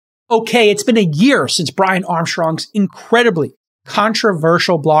Okay, it's been a year since Brian Armstrong's incredibly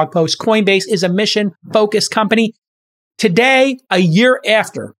controversial blog post. Coinbase is a mission-focused company. Today, a year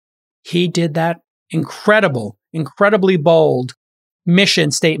after he did that incredibly bold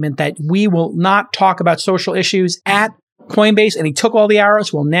mission statement that we will not talk about social issues at Coinbase, and he took all the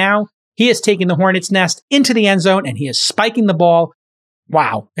arrows. Well, now he is taking the hornet's nest into the end zone, and he is spiking the ball.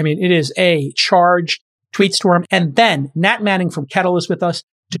 Wow. I mean, it is a charged tweet storm. And then Nat Manning from Kettle is with us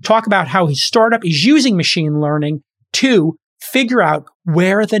to talk about how his startup is using machine learning to figure out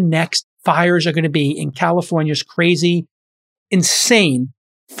where the next fires are going to be in California's crazy, insane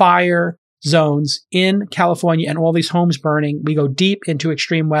fire zones in California and all these homes burning. We go deep into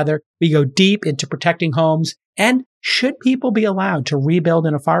extreme weather. We go deep into protecting homes. And should people be allowed to rebuild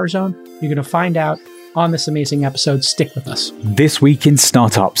in a fire zone? You're going to find out on this amazing episode. Stick with us. This Week in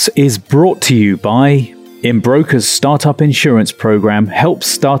Startups is brought to you by Embroker's Startup Insurance Program helps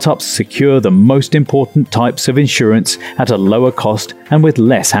startups secure the most important types of insurance at a lower cost and with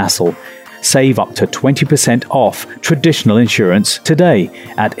less hassle. Save up to 20% off traditional insurance today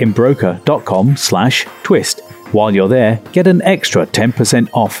at embroker.com/twist. While you're there, get an extra 10%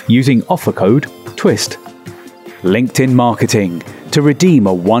 off using offer code TWIST. LinkedIn Marketing. To redeem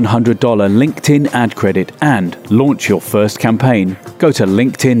a $100 LinkedIn ad credit and launch your first campaign, go to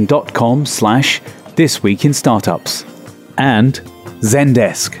linkedin.com/thisweekinstartups. And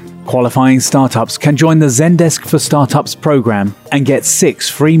Zendesk. Qualifying startups can join the Zendesk for Startups program and get 6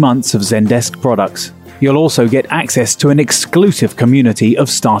 free months of Zendesk products. You'll also get access to an exclusive community of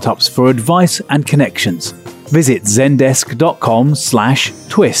startups for advice and connections. Visit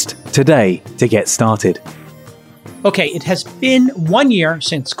zendesk.com/twist today to get started. Okay, it has been 1 year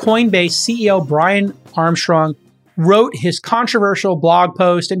since Coinbase CEO Brian Armstrong wrote his controversial blog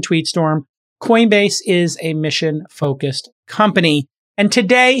post and tweet storm. Coinbase is a mission-focused company. And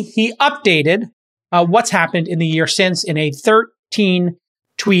today he updated what's happened in the year since in a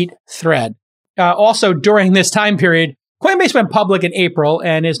 13-tweet thread. Also, during this time period, Coinbase went public in April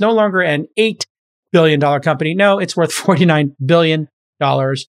and is no longer an $8 billion company. No, it's worth $49 billion.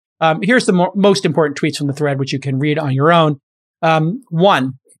 Here's the most important tweets from the thread, which you can read on your own.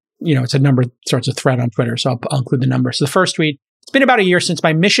 One, it's a number, starts a thread on Twitter, so I'll include the number. So the first tweet, it's been about a year since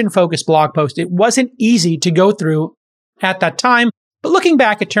my mission-focused blog post. It wasn't easy to go through at that time, but looking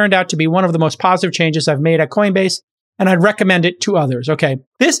back, it turned out to be one of the most positive changes I've made at Coinbase, and I'd recommend it to others. Okay,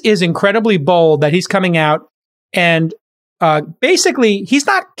 this is incredibly bold that he's coming out and basically, he's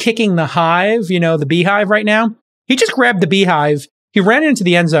not kicking the hive, the beehive right now. He just grabbed the beehive. He ran into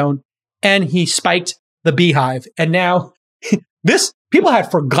the end zone and he spiked the beehive. And now people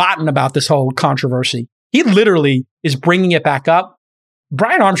had forgotten about this whole controversy. He literally is bringing it back up.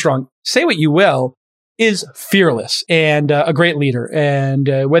 Brian Armstrong, say what you will, is fearless and a great leader. And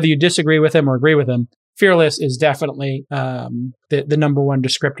whether you disagree with him or agree with him, fearless is definitely the number one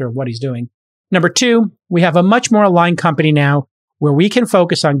descriptor of what he's doing. Number two, we have a much more aligned company now where we can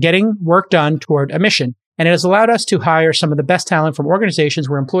focus on getting work done toward a mission. And it has allowed us to hire some of the best talent from organizations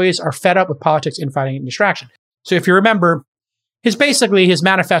where employees are fed up with politics, infighting, and distraction. So if you remember, his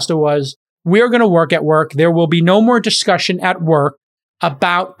manifesto was, we're going to work at work. There will be no more discussion at work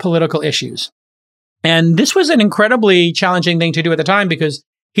about political issues. And this was an incredibly challenging thing to do at the time because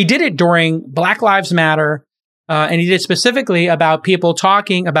he did it during Black Lives Matter, and he did it specifically about people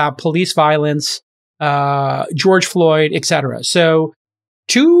talking about police violence, George Floyd, etc. So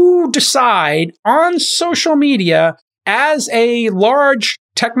to decide on social media as a large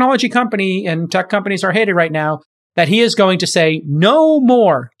technology company, and tech companies are hated right now, that he is going to say no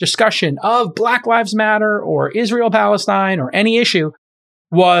more discussion of Black Lives Matter or Israel-Palestine or any issue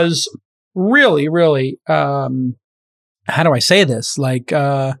was really, really, how do I say this? It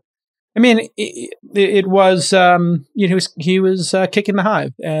was, he was kicking the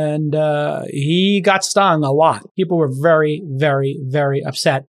hive and he got stung a lot. People were very, very, very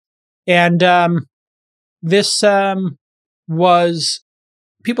upset. And this was,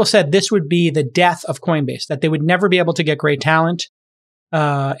 people said this would be the death of Coinbase, that they would never be able to get great talent.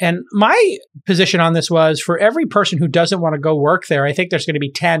 And my position on this was, for every person who doesn't want to go work there, I think there's going to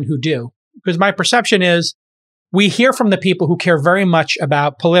be 10 who do. Because my perception is, we hear from the people who care very much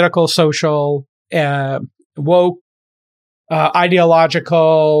about political, social, woke,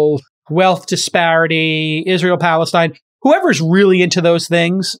 ideological, wealth disparity, Israel, Palestine, whoever's really into those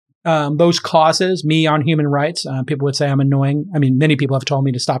things, those causes, me on human rights. People would say I'm annoying. I mean, many people have told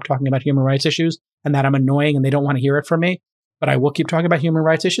me to stop talking about human rights issues and that I'm annoying and they don't want to hear it from me. But I will keep talking about human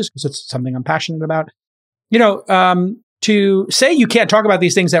rights issues because it's something I'm passionate about. To say you can't talk about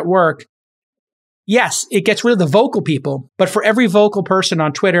these things at work, yes, it gets rid of the vocal people, but for every vocal person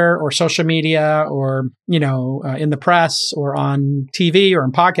on Twitter or social media or, in the press or on TV or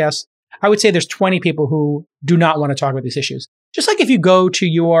in podcasts, I would say there's 20 people who do not want to talk about these issues. Just like if you go to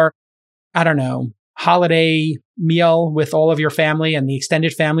your, holiday meal with all of your family and the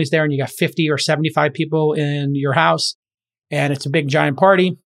extended families there, and you got 50 or 75 people in your house, and it's a big giant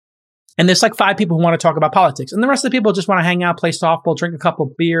party. And there's like 5 people who want to talk about politics. And the rest of the people just want to hang out, play softball, drink a couple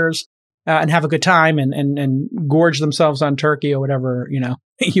of beers, and have a good time and gorge themselves on turkey or whatever,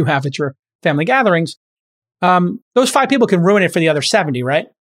 you have at your family gatherings. Those 5 people can ruin it for the other 70, right?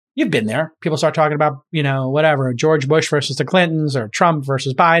 You've been there. People start talking about, whatever, George Bush versus the Clintons or Trump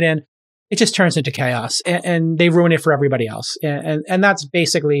versus Biden. It just turns into chaos and they ruin it for everybody else. And that's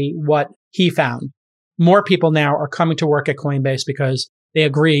basically what he found. More people now are coming to work at Coinbase because they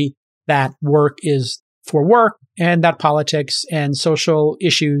agree that work is for work and that politics and social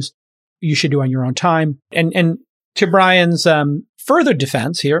issues you should do on your own time. And to Brian's further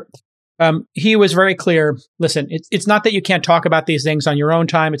defense here, he was very clear. Listen, it's not that you can't talk about these things on your own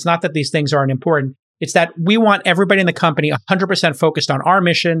time. It's not that these things aren't important. It's that we want everybody in the company 100% focused on our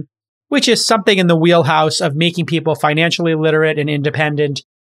mission, which is something in the wheelhouse of making people financially literate and independent.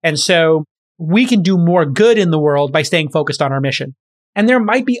 And so we can do more good in the world by staying focused on our mission. And there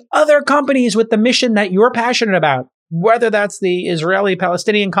might be other companies with the mission that you're passionate about, whether that's the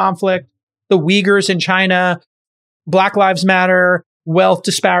Israeli-Palestinian conflict, the Uyghurs in China, Black Lives Matter, wealth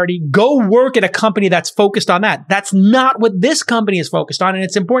disparity. Go work at a company that's focused on that. That's not what this company is focused on. And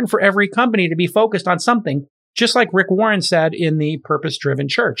it's important for every company to be focused on something, just like Rick Warren said in The Purpose-Driven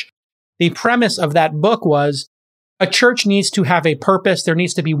Church. The premise of that book was a church needs to have a purpose. There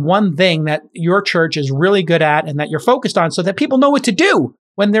needs to be one thing that your church is really good at and that you're focused on so that people know what to do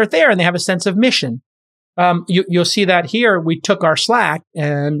when they're there and they have a sense of mission. You'll see that here. We took our Slack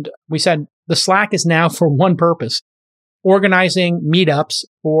and we said the Slack is now for one purpose, organizing meetups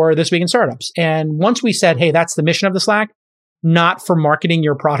for This Week in Startups. And once we said, hey, that's the mission of the Slack, not for marketing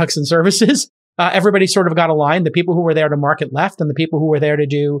your products and services, everybody sort of got aligned. The people who were there to market left and the people who were there to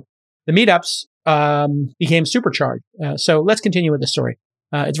do the meetups became supercharged. So let's continue with the story.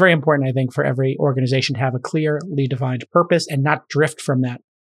 It's very important, I think, for every organization to have a clearly defined purpose and not drift from that.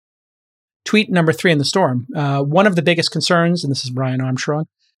 Tweet number 3 in the storm. One of the biggest concerns, and this is Brian Armstrong,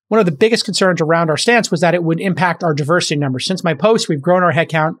 one of the biggest concerns around our stance was that it would impact our diversity numbers. Since my post, we've grown our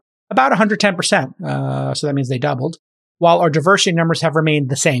headcount about 110%. So that means they doubled, while our diversity numbers have remained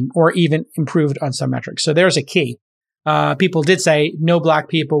the same or even improved on some metrics. So there's a key. People did say no Black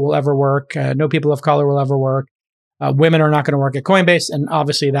people will ever work. No people of color will ever work. Women are not going to work at Coinbase. And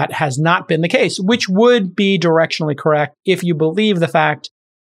obviously that has not been the case, which would be directionally correct if you believe the fact,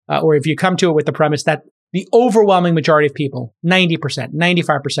 or if you come to it with the premise that the overwhelming majority of people, 90%,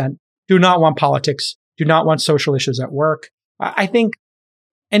 95%, do not want politics, do not want social issues at work. I think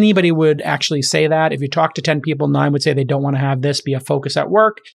anybody would actually say that. If you talk to 10 people, 9 would say they don't want to have this be a focus at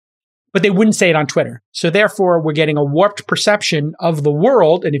work. But they wouldn't say it on Twitter. So therefore, we're getting a warped perception of the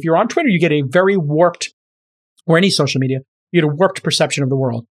world. And if you're on Twitter, you get a very warped, or any social media, you get a warped perception of the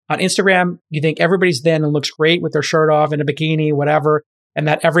world. On Instagram, you think everybody's thin and looks great with their shirt off in a bikini, whatever, and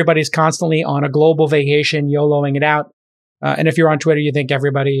that everybody's constantly on a global vacation, YOLOing it out. And if you're on Twitter, you think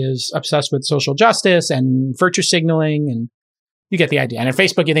everybody is obsessed with social justice and virtue signaling, and you get the idea. And on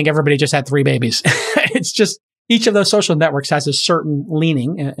Facebook, you think everybody just had 3 babies. It's just, each of those social networks has a certain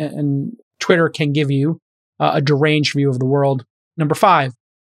leaning, and Twitter can give you a deranged view of the world. Number 5,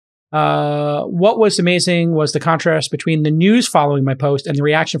 what was amazing was the contrast between the news following my post and the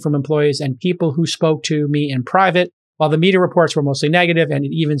reaction from employees and people who spoke to me in private. While the media reports were mostly negative and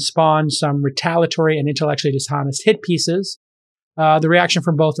it even spawned some retaliatory and intellectually dishonest hit pieces, the reaction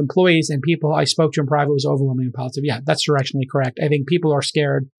from both employees and people I spoke to in private was overwhelmingly positive. Yeah, that's directionally correct. I think people are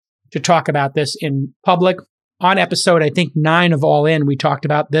scared to talk about this in public. On episode, I think 9 of All In, we talked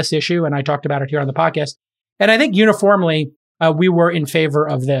about this issue, and I talked about it here on the podcast. And I think uniformly, we were in favor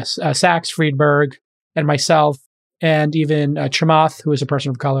of this. Sachs, Friedberg, and myself, and even Chamath, who is a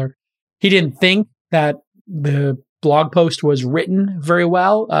person of color, he didn't think that the blog post was written very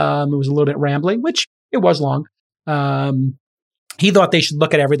well. It was a little bit rambling, which it was long. He thought they should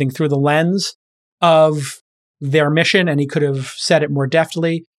look at everything through the lens of their mission, and he could have said it more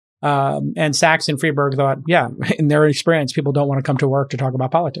deftly. And Sachs and Friedberg thought, yeah, in their experience, people don't want to come to work to talk about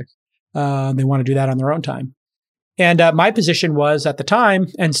politics. They want to do that on their own time. And my position was at the time,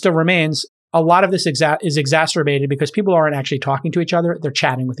 and still remains, a lot of this is exacerbated because people aren't actually talking to each other. They're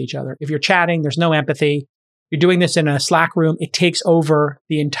chatting with each other. If you're chatting, there's no empathy. You're doing this in a Slack room. It takes over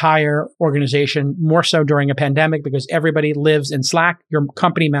the entire organization, more so during a pandemic because everybody lives in Slack. Your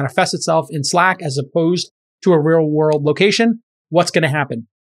company manifests itself in Slack as opposed to a real world location. What's going to happen?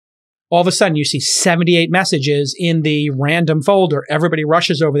 All of a sudden, you see 78 messages in the random folder. Everybody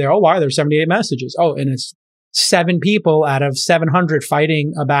rushes over there. Oh, why? There's 78 messages. Oh, and it's 7 people out of 700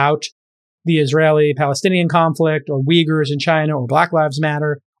 fighting about the Israeli-Palestinian conflict or Uyghurs in China or Black Lives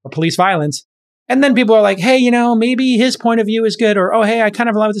Matter or police violence. And then people are like, hey, maybe his point of view is good, or, oh, hey, I kind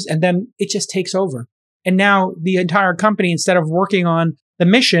of love this. And then it just takes over. And now the entire company, instead of working on the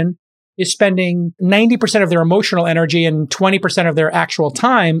mission, is spending 90% of their emotional energy and 20% of their actual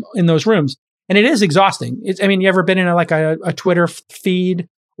time in those rooms. And it is exhausting. You ever been in a Twitter feed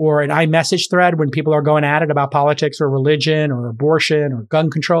or an iMessage thread when people are going at it about politics or religion or abortion or gun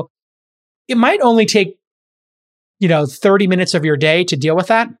control? It might only take, 30 minutes of your day to deal with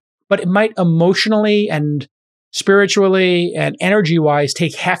that. But it might emotionally and spiritually and energy-wise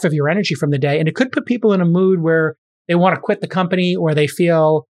take half of your energy from the day. And it could put people in a mood where they want to quit the company or they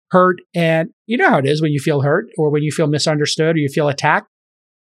feel hurt. And you know how it is when you feel hurt or when you feel misunderstood or you feel attacked.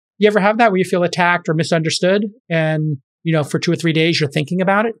 You ever have that where you feel attacked or misunderstood and, for 2 or 3 days you're thinking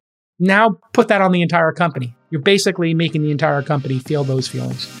about it? Now put that on the entire company. You're basically making the entire company feel those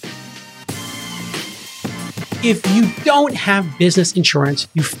feelings. If you don't have business insurance,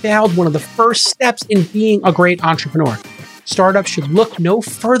 you failed one of the first steps in being a great entrepreneur. Startups should look no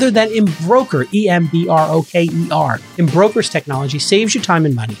further than Embroker, E-M-B-R-O-K-E-R. Embroker's technology saves you time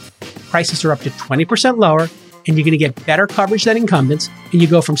and money. Prices are up to 20% lower, and you're going to get better coverage than incumbents, and you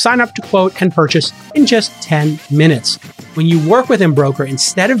go from sign up to quote and purchase in just 10 minutes. When you work with Embroker,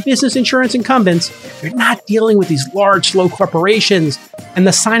 instead of business insurance incumbents, you're not dealing with these large, slow corporations, and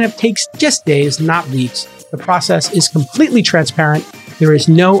the sign up takes just days, not weeks. The process is completely transparent. There is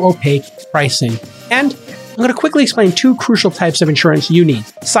no opaque pricing. And I'm going to quickly explain 2 crucial types of insurance you need.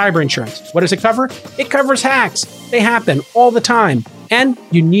 Cyber insurance. What does it cover? It covers hacks. They happen all the time. And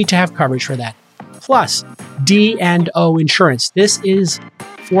you need to have coverage for that. Plus, D&O insurance. This is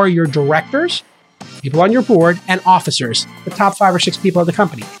for your directors, people on your board, and officers, the top 5 or 6 people of the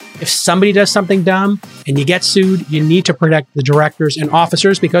company. If somebody does something dumb and you get sued, you need to protect the directors and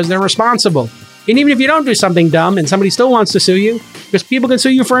officers because they're responsible. And even if you don't do something dumb and somebody still wants to sue you, because people can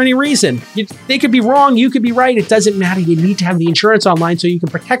sue you for any reason. They could be wrong, you could be right. It doesn't matter. You need to have the insurance online so you can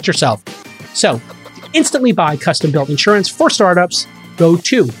protect yourself. So, to instantly buy custom-built insurance for startups, go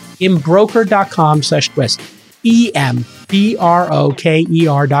to embroker.com/twist.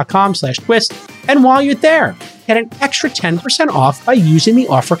 EMBROKER.com/twist. And while you're there, get an extra 10% off by using the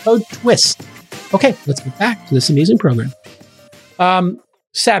offer code TWIST. Okay, let's get back to this amazing program.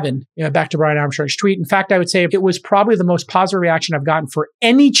 7, back to Brian Armstrong's tweet. In fact, I would say it was probably the most positive reaction I've gotten for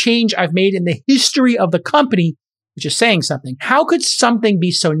any change I've made in the history of the company, which is saying something. How could something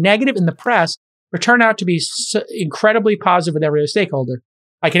be so negative in the press but turn out to be so incredibly positive with every other stakeholder?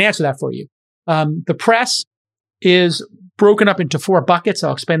 I can answer that for you. The press is broken up into 4 buckets.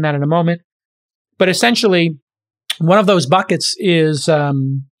 I'll explain that in a moment. But essentially, one of those buckets is,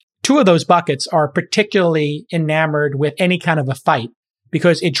 2 of those buckets are particularly enamored with any kind of a fight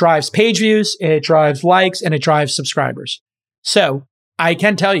because it drives page views, it drives likes, and it drives subscribers. So I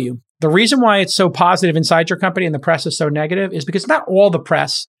can tell you, the reason why it's so positive inside your company and the press is so negative is because not all the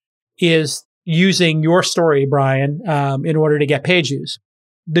press is using your story, Brian, in order to get page views.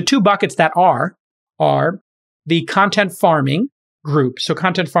 The 2 buckets that are the content farming group. So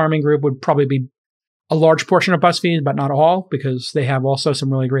content farming group would probably be a large portion of BuzzFeed, but not all, because they have also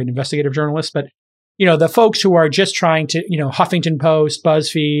some really great investigative journalists. But, the folks who are just trying to, Huffington Post,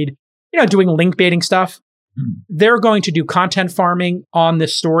 BuzzFeed, doing link baiting stuff, they're going to do content farming on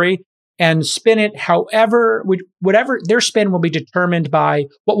this story and spin it whatever their spin will be determined by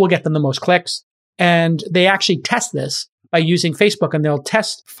what will get them the most clicks. And they actually test this by using Facebook, and they'll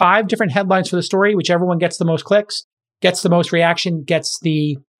test 5 different headlines for the story. Whichever one gets the most clicks, gets the most reaction, gets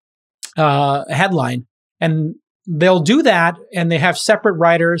the headline. And they'll do that, and they have separate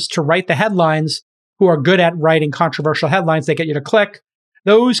writers to write the headlines who are good at writing controversial headlines. They get you to click.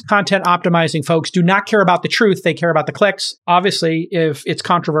 Those content optimizing folks do not care about the truth. They care about the clicks. Obviously, if it's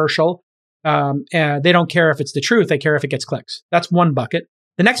controversial, they don't care if it's the truth. They care if it gets clicks. That's one bucket.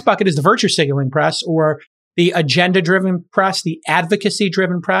 The next bucket is the virtue signaling press, or the agenda-driven press, the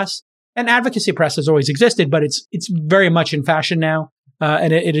advocacy-driven press. And advocacy press has always existed, but it's very much in fashion now.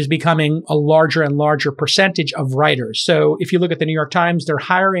 And it is becoming a larger and larger percentage of writers. So if you look at the New York Times, they're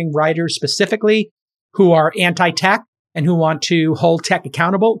hiring writers specifically who are anti-tech and who want to hold tech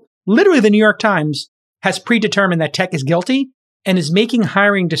accountable. Literally, the New York Times has predetermined that tech is guilty and is making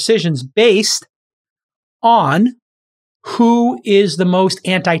hiring decisions based on who is the most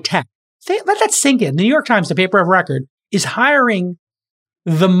anti-tech. Let that sink in. The New York Times, the paper of record, is hiring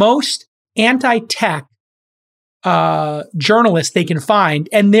the most anti-tech journalists they can find.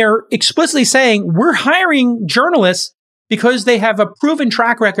 And they're explicitly saying, we're hiring journalists because they have a proven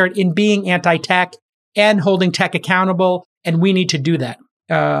track record in being anti-tech and holding tech accountable, and we need to do that.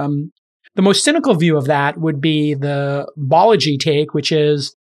 The most cynical view of that would be the Balaji take, which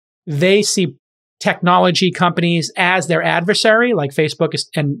is they see technology companies as their adversary, like Facebook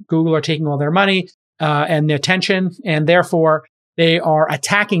and Google are taking all their money and their attention, and therefore they are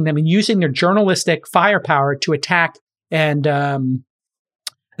attacking them and using their journalistic firepower to attack. And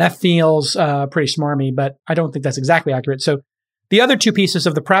that feels pretty smarmy, but I don't think that's exactly accurate. So the other two pieces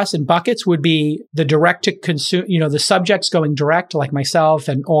of the press and buckets would be the direct to consume, the subjects going direct, like myself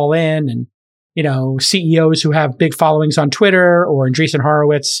and All In, and, CEOs who have big followings on Twitter, or Andreessen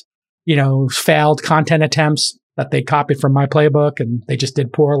Horowitz, failed content attempts that they copied from my playbook and they just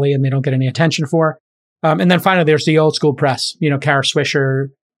did poorly and they don't get any attention for. And then finally, there's the old school press, Kara Swisher,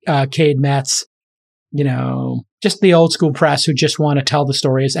 Cade Metz, just the old school press who just want to tell the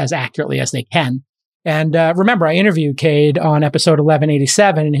stories as accurately as they can. And remember, I interviewed Cade on episode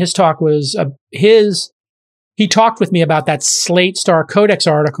 1187, and his talk was he talked with me about that Slate Star Codex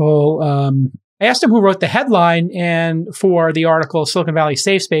article. I asked him who wrote the headline and for the article Silicon Valley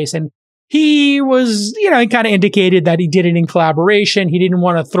Safe Space, and he was, he kind of indicated that he did it in collaboration. He didn't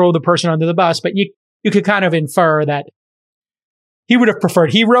want to throw the person under the bus, but you could kind of infer that he would have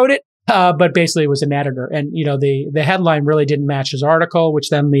preferred he wrote it, but basically it was an editor. And, the headline really didn't match his article, which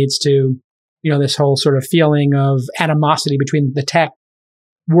then leads to this whole sort of feeling of animosity between the tech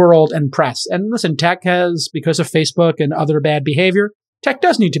world and press. And listen, tech has, because of Facebook and other bad behavior, tech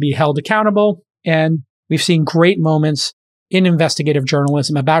does need to be held accountable. And we've seen great moments in investigative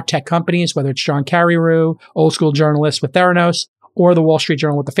journalism about tech companies, whether it's John Carreyrou, old school journalists with Theranos, or the Wall Street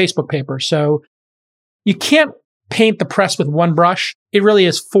Journal with the Facebook paper. So you can't paint the press with one brush. It really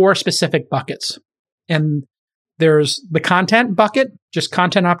is four specific buckets. And there's the content bucket, just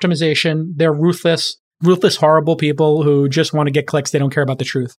content optimization. They're ruthless, horrible people who just want to get clicks. They don't care about the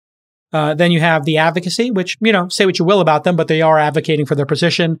truth. Then you have the advocacy, which, say what you will about them, but they are advocating for their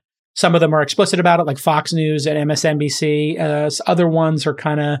position. Some of them are explicit about it, like Fox News and MSNBC. Other ones are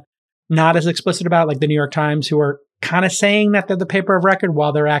kind of not as explicit about it, like the New York Times, who are kind of saying that they're the paper of record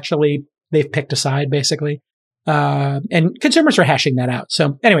while they've picked a side, basically. And consumers are hashing that out.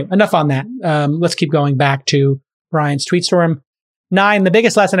 So anyway, enough on that. Let's keep going back to Brian's tweet storm. 9, the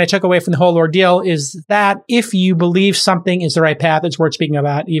biggest lesson I took away from the whole ordeal is that if you believe something is the right path, it's worth speaking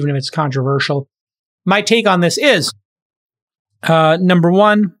about, even if it's controversial. My take on this is, number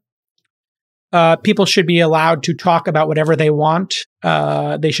one, people should be allowed to talk about whatever they want.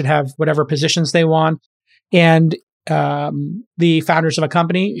 They should have whatever positions they want. And the founders of a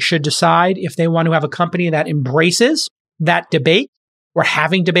company should decide if they want to have a company that embraces that debate or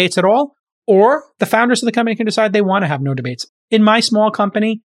having debates at all, or the founders of the company can decide they want to have no debates. In my small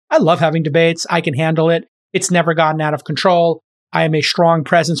company, I love having debates. I can handle it. It's never gotten out of control. I am a strong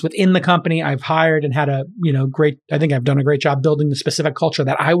presence within the company. I've hired and had I think I've done a great job building the specific culture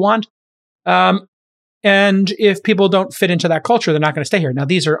that I want. And if people don't fit into that culture, they're not going to stay here. Now,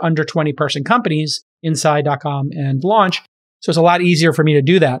 these are under 20 person companies, Inside.com and Launch. So it's a lot easier for me to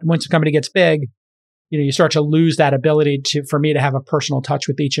do that. Once a company gets big, you start to lose that ability for me to have a personal touch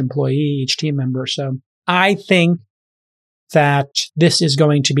with each employee, each team member. So I think that this is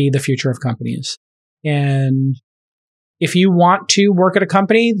going to be the future of companies. And if you want to work at a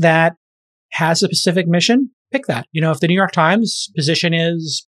company that has a specific mission, pick that. If the New York Times position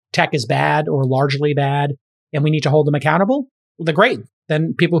is tech is bad or largely bad, and we need to hold them accountable, well, they're great.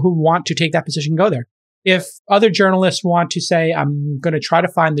 Then people who want to take that position go there. If other journalists want to say, I'm going to try to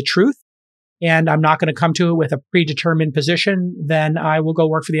find the truth and I'm not going to come to it with a predetermined position, then I will go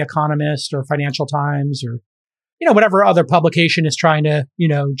work for The Economist or Financial Times or, whatever other publication is trying to,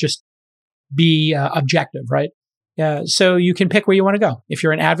 just be objective, right? So you can pick where you want to go. If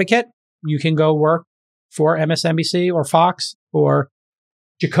you're an advocate, you can go work for MSNBC or Fox or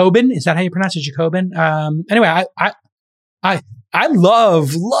Jacobin. Is that how you pronounce it? Jacobin? Anyway, I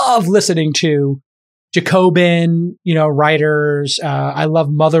love listening to Jacobin, writers. I love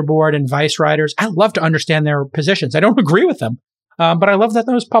Motherboard and Vice writers. I love to understand their positions. I don't agree with them, but I love that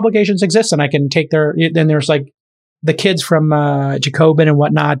those publications exist and I can take then there's like the kids from Jacobin and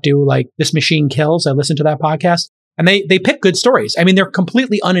whatnot do like This Machine Kills. I listen to that podcast and they pick good stories. I mean, they're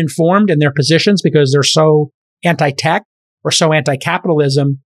completely uninformed in their positions because they're so anti-tech or so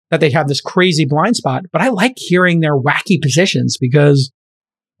anti-capitalism that they have this crazy blind spot. But I like hearing their wacky positions because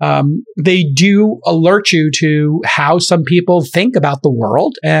they do alert you to how some people think about the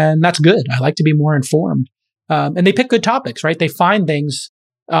world, and that's good. I like to be more informed. And they pick good topics, right? They find things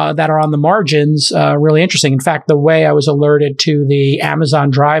that are on the margins really interesting. In fact, the way I was alerted to the Amazon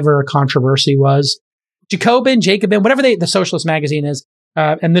driver controversy was Jacobin, whatever the socialist magazine is,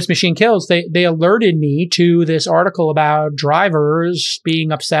 and This Machine Kills, they alerted me to this article about drivers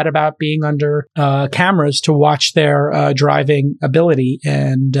being upset about being under cameras to watch their driving ability.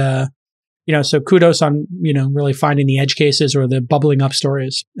 And, so kudos on, really finding the edge cases or the bubbling up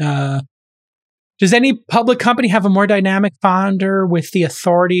stories. Does any public company have a more dynamic founder with the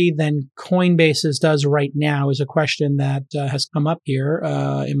authority than Coinbase's does right now is a question that has come up here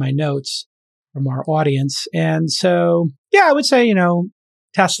in my notes from our audience. And so, I would say,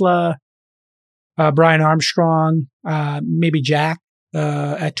 Tesla, Brian Armstrong, maybe Jack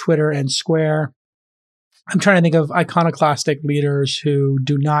at Twitter and Square. I'm trying to think of iconoclastic leaders who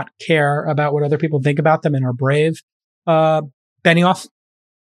do not care about what other people think about them and are brave. Benioff,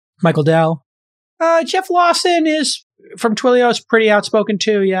 Michael Dell. Jeff Lawson is from Twilio is pretty outspoken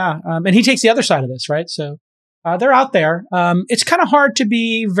too. Yeah. And he takes the other side of this, right? So they're out there. It's kind of hard to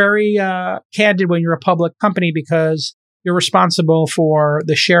be very candid when you're a public company because you're responsible for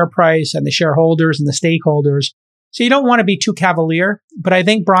the share price and the shareholders and the stakeholders. So you don't want to be too cavalier. But I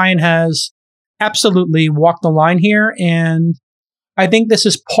think Brian has absolutely walked the line here. And I think this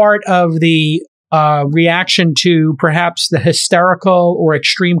is part of the reaction to perhaps the hysterical or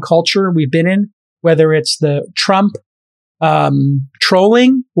extreme culture we've been in, whether it's the Trump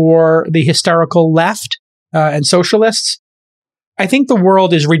trolling or the hysterical left and socialists. I think the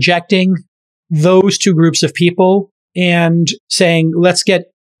world is rejecting those two groups of people and saying, let's get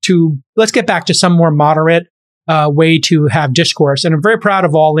back to some more moderate way to have discourse. And I'm very proud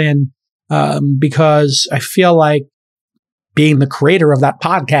of All In because I feel like being the creator of that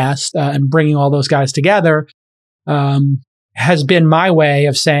podcast and bringing all those guys together has been my way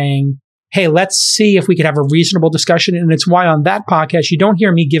of saying, hey, let's see if we could have a reasonable discussion. And it's why on that podcast, you don't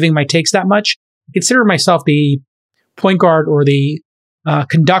hear me giving my takes that much. I consider myself the point guard or the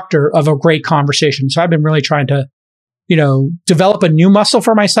conductor of a great conversation. So I've been really trying to, develop a new muscle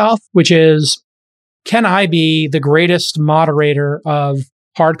for myself, which is, can I be the greatest moderator of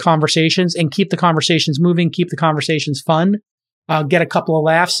hard conversations and keep the conversations moving, keep the conversations fun, get a couple of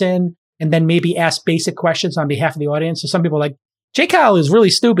laughs in, and then maybe ask basic questions on behalf of the audience. So some people are like, Jay Kyle is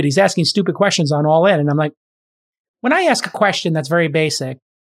really stupid. He's asking stupid questions on All In. And I'm like, when I ask a question that's very basic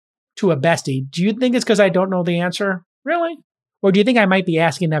to a bestie, do you think it's because I don't know the answer? Really? Or do you think I might be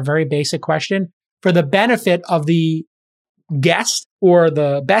asking that very basic question for the benefit of the guest or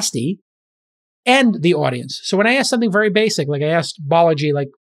the bestie and the audience? So when I ask something very basic, like I asked Balaji,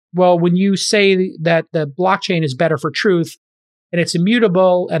 well, when you say that the blockchain is better for truth and it's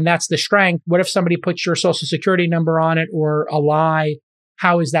immutable and that's the strength, what if somebody puts your social security number on it or a lie?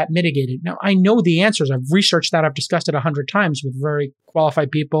 How is that mitigated? Now, I know the answers. I've researched that. I've discussed it 100 times with very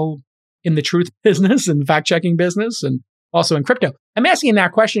qualified people in the truth business and fact-checking business and also in crypto. I'm asking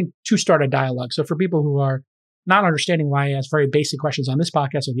that question to start a dialogue. So for people who are not understanding why I ask very basic questions on this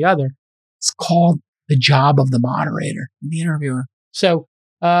podcast or the other, it's called the job of the moderator, the interviewer. So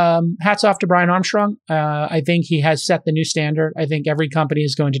hats off to Brian Armstrong. I think he has set the new standard. I think every company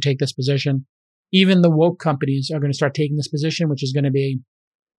is going to take this position. Even the woke companies are going to start taking this position, which is going to be,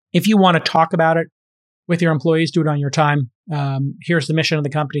 if you want to talk about it with your employees, do it on your time. Here's the mission of the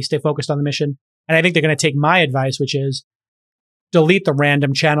company. Stay focused on the mission. And I think they're going to take my advice, which is delete the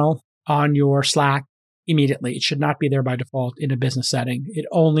random channel on your Slack immediately. It should not be there by default in a business setting. It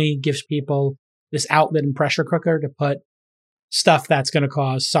only gives people this outlet and pressure cooker to put stuff that's going to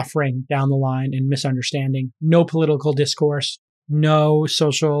cause suffering down the line and misunderstanding. No political discourse, no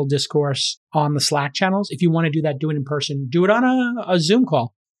social discourse on the Slack channels. If you want to do that, do it in person. Do it on a Zoom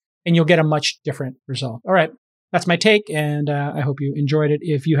call, and you'll get a much different result. All right. That's my take, and I hope you enjoyed it.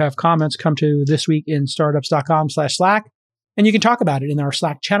 If you have comments, come to thisweekinstartups.com/Slack, and you can talk about it in our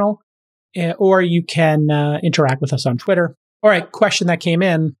Slack channel, or you can interact with us on Twitter. All right, question that came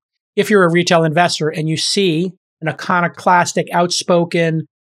in. If you're a retail investor and you see an iconoclastic, outspoken,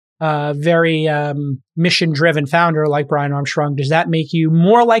 very mission-driven founder like Brian Armstrong, does that make you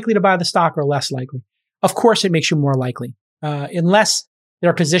more likely to buy the stock or less likely? Of course, it makes you more likely, unless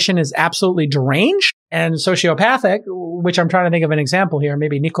their position is absolutely deranged and sociopathic, which I'm trying to think of an example here,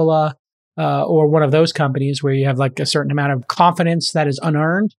 maybe Nikola or one of those companies where you have like a certain amount of confidence that is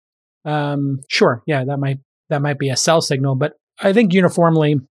unearned. Sure, yeah, that might be a sell signal, but I think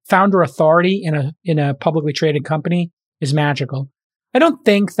uniformly, founder authority in a publicly traded company is magical. I don't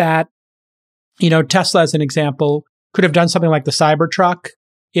think that, Tesla, as an example, could have done something like the Cybertruck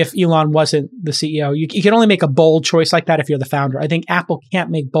if Elon wasn't the CEO. You can only make a bold choice like that if you're the founder. I think Apple can't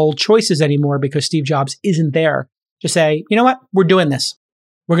make bold choices anymore because Steve Jobs isn't there to say, you know what, we're doing this.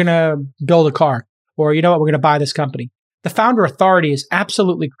 We're going to build a car, or you know what, we're going to buy this company. The founder authority is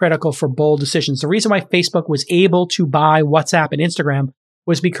absolutely critical for bold decisions. The reason why Facebook was able to buy WhatsApp and Instagram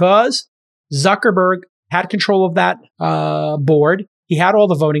was because Zuckerberg had control of that board. He had all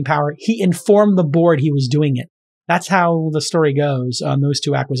the voting power. He informed the board he was doing it. That's how the story goes on those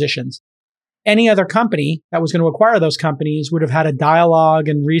two acquisitions. Any other company that was going to acquire those companies would have had a dialogue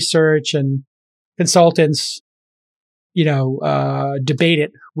and research and consultants, debate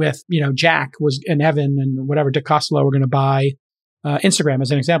it with, Jack and Evan and whatever DeCostello were going to buy Instagram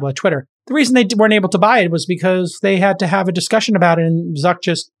as an example, at Twitter. The reason they weren't able to buy it was because they had to have a discussion about it. And Zuck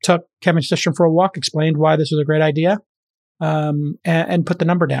just took Kevin Systrom for a walk, explained why this was a great idea, and put the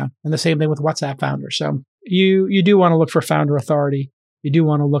number down. And the same thing with WhatsApp founders. So you do want to look for founder authority. You do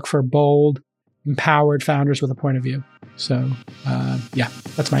want to look for bold, empowered founders with a point of view. So,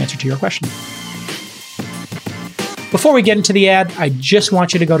 that's my answer to your question. Before we get into the ad, I just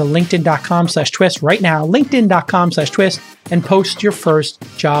want you to go to linkedin.com/twist right now, linkedin.com/twist, and post your first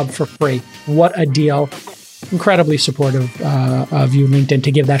job for free. What a deal. Incredibly supportive of you, LinkedIn,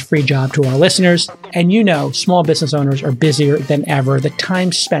 to give that free job to our listeners. And small business owners are busier than ever. The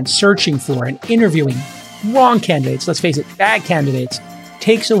time spent searching for and interviewing wrong candidates, let's face it, bad candidates,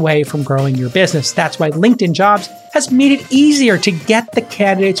 takes away from growing your business. That's why LinkedIn Jobs has made it easier to get the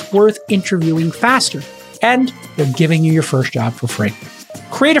candidates worth interviewing faster. And they're giving you your first job for free.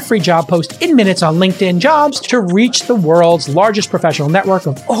 Create a free job post in minutes on LinkedIn Jobs to reach the world's largest professional network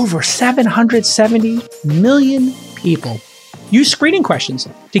of over 770 million people. Use screening questions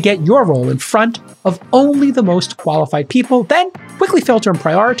to get your role in front of only the most qualified people. Then quickly filter and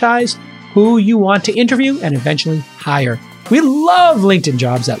prioritize who you want to interview and eventually hire. We love LinkedIn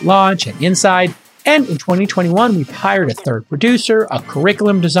Jobs at launch and inside. And in 2021, we've hired a third producer, a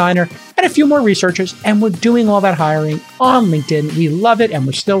curriculum designer, and a few more researchers, and we're doing all that hiring on LinkedIn. We love it, and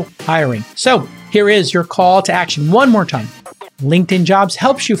we're still hiring. So here is your call to action one more time. LinkedIn Jobs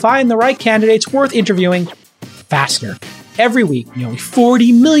helps you find the right candidates worth interviewing faster. Every week, nearly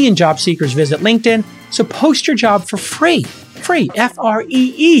 40 million job seekers visit LinkedIn, so post your job for free, free,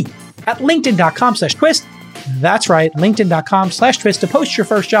 F-R-E-E, at linkedin.com/twist. That's right, linkedin.com/twist to post your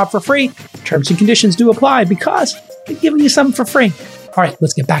first job for free. Terms and conditions do apply because they're giving you something for free. All right,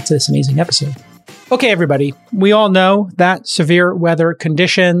 let's get back to this amazing episode. Okay, everybody, we all know that severe weather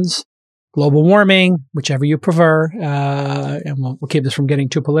conditions, global warming, whichever you prefer, and we'll keep this from getting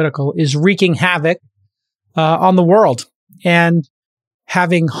too political, is wreaking havoc on the world. And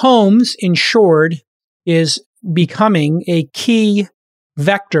having homes insured is becoming a key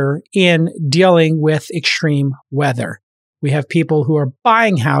vector in dealing with extreme weather. We have people who are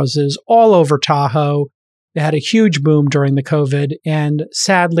buying houses all over Tahoe. They had a huge boom during the COVID, and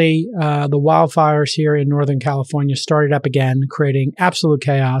sadly, the wildfires here in Northern California started up again, creating absolute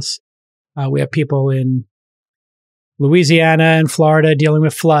chaos. We have people in Louisiana and Florida dealing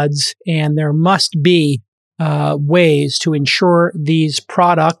with floods, and there must be ways to insure these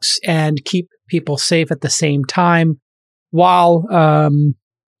products and keep people safe at the same time, while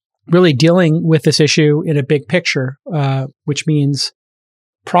really dealing with this issue in a big picture, which means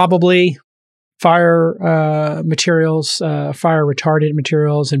probably fire materials, fire retardant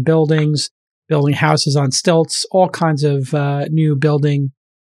materials in buildings, building houses on stilts, all kinds of new building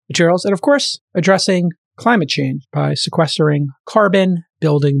materials, and of course, addressing climate change by sequestering carbon,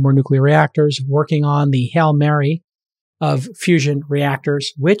 building more nuclear reactors, working on the Hail Mary of fusion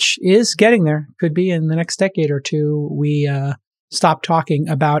reactors, which is getting there. Could be in the next decade or two, we stop talking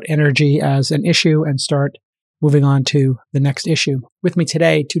about energy as an issue and start moving on to the next issue. With me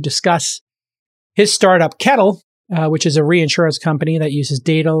today to discuss his startup, Kettle, which is a reinsurance company that uses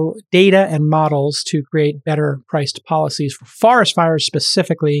data and models to create better priced policies for forest fires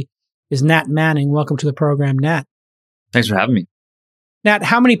specifically, is Nat Manning. Welcome to the program, Nat. Thanks for having me. Nat,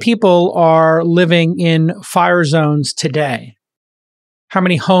 how many people are living in fire zones today? How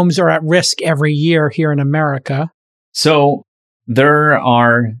many homes are at risk every year here in America? So there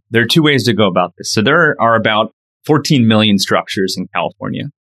are two ways to go about this. So there are about 14 million structures in California.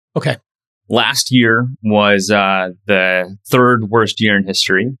 Okay. Last year was the third worst year in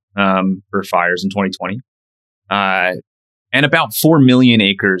history for fires in 2020. And about 4 million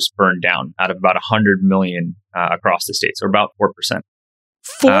acres burned down out of about 100 million across the state. So about 4%.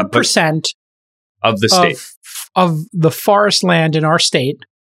 4% of the state. Of the forest land in our state,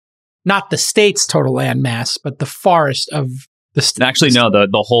 not the state's total land mass, but the forest of the state. Actually, no,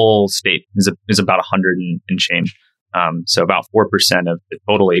 the whole state is about 100 and change. So about 4% of the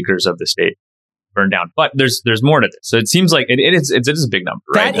total acres of the state burned down. But there's more to this. So it seems like it is a big number,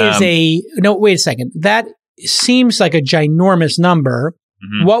 right? That is no, wait a second. That seems like a ginormous number.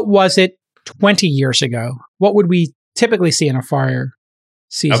 Mm-hmm. What was it 20 years ago? What would we typically see in a fire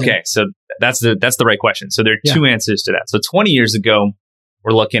season? Okay, so that's the right question. So there are two answers to that. So 20 years ago,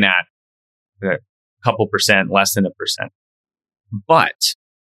 we're looking at a couple percent, less than 1%. But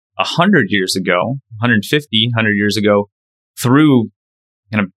 100 years ago, 100 years ago, through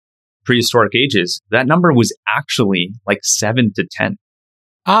kind of prehistoric ages, that number was actually like 7 to 10.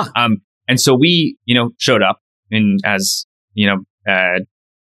 And so we, showed up in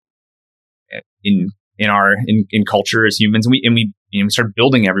culture as humans, and we started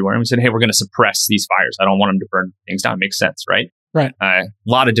building everywhere. And we said, hey, we're going to suppress these fires. I don't want them to burn things down. It makes sense, right? Right. A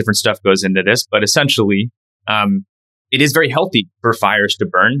lot of different stuff goes into this, but essentially, it is very healthy for fires to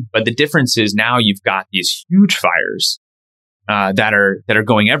burn. But the difference is now you've got these huge fires that are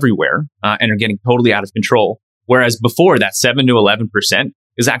going everywhere and are getting totally out of control. Whereas before, that 7 to 11%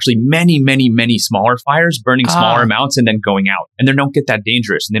 is actually many, many, many smaller fires burning smaller amounts and then going out, and they don't get that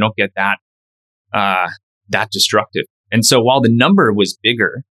dangerous and they don't get that destructive. And so while the number was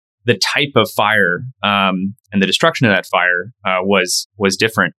bigger, the type of fire and the destruction of that fire was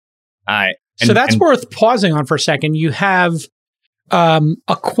different. So that's worth pausing on for a second. You have a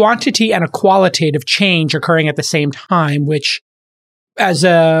quantity and a qualitative change occurring at the same time, which, as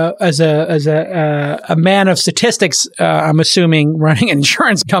a man of statistics, I'm assuming running an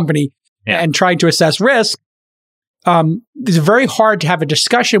insurance company and trying to assess risk, it's very hard to have a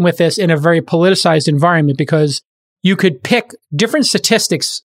discussion with this in a very politicized environment, because you could pick different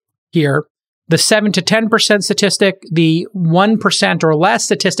statistics here, the 7 to 10% statistic, the 1% or less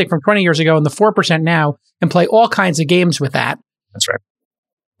statistic from 20 years ago, and the 4% now, and play all kinds of games with that. That's right.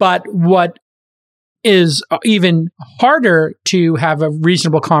 But what is even harder to have a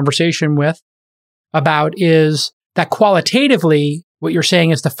reasonable conversation about is that qualitatively, what you're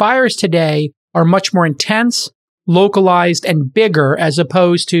saying is the fires today are much more intense, localized, and bigger, as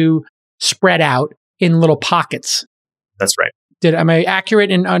opposed to spread out in little pockets. That's right. Am I accurate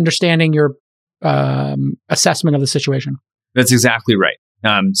in understanding your assessment of the situation? That's exactly right.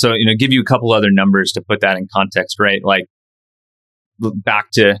 So, give you a couple other numbers to put that in context, right? Like back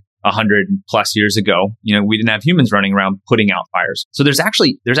to 100 plus years ago, we didn't have humans running around putting out fires. So there's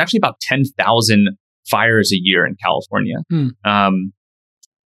actually about 10,000 fires a year in California.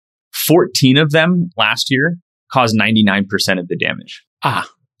 14 of them last year caused 99% of the damage.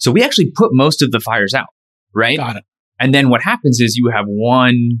 So we actually put most of the fires out, right? Got it. And then what happens is you have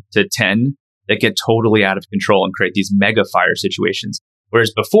 1 to 10 that get totally out of control and create these mega fire situations.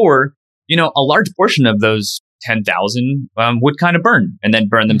 Whereas before, a large portion of those 10,000 would kind of burn and then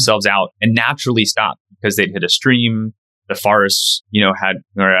burn themselves out and naturally stop because they'd hit a stream. The forests,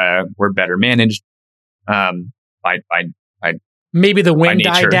 were better managed by maybe the wind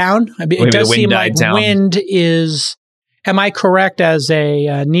died down. It does seem like wind is. Am I correct as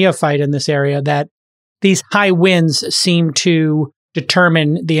a neophyte in this area that these high winds seem to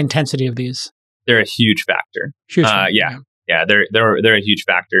determine the intensity of these? They're a huge factor. Yeah, they're a huge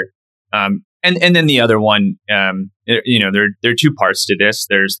factor. And then the other one, there are two parts to this.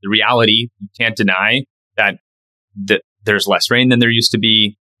 There's the reality. You can't deny that there's less rain than there used to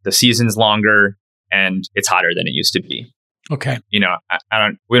be. The season's longer, and it's hotter than it used to be. Okay. We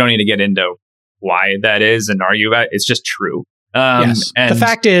don't need to get into why that is and argue about it. It's just true. Yes. And the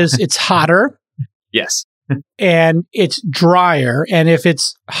fact is, it's hotter. Yes. And it's drier. And if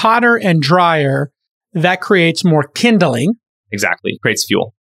it's hotter and drier, that creates more kindling. Exactly. It creates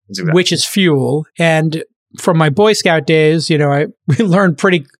fuel. Exactly. Which is fuel. And from my Boy Scout days, we learned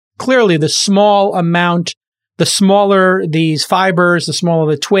pretty clearly the smaller these fibers, the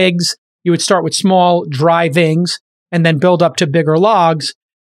smaller the twigs. You would start with small, dry things and then build up to bigger logs.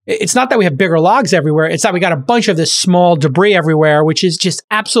 It's not that we have bigger logs everywhere. It's that we got a bunch of this small debris everywhere, which is just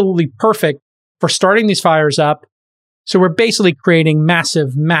absolutely perfect for starting these fires up. So we're basically creating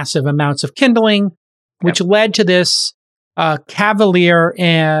massive, massive amounts of kindling, which led to this cavalier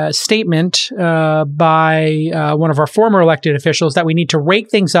statement by one of our former elected officials that we need to rake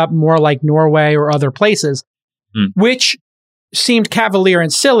things up more like Norway or other places, which seemed cavalier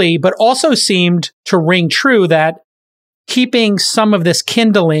and silly, but also seemed to ring true that keeping some of this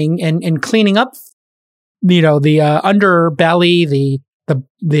kindling and cleaning up, the underbelly,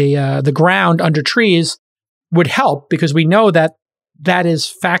 the ground under trees would help, because we know that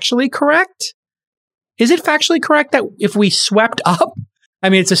is factually correct. Is it factually correct that if we swept up, I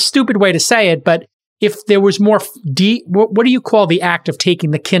mean, it's a stupid way to say it, but if there was more what do you call the act of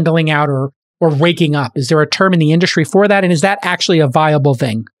taking the kindling out or or raking up? Is there a term in the industry for that? And is that actually a viable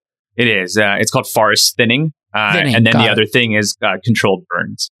thing? It is. It's called forest thinning. Thinning, and then got the it. other thing is controlled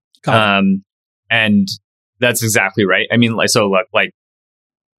burns. Got it. And that's exactly right. I mean, so look, like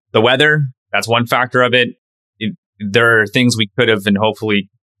the weather, that's one factor of it. There are things we could have and hopefully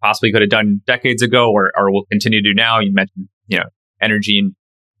possibly could have done decades ago or will continue to do now. You mentioned, energy and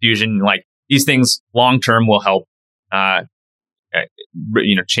fusion, like these things long term will help,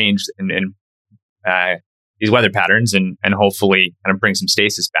 change and these weather patterns and hopefully kind of bring some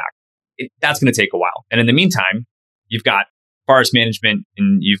stasis back. That's going to take a while. And in the meantime, you've got forest management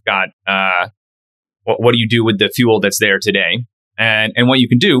and you've got what do you do with the fuel that's there today? And what you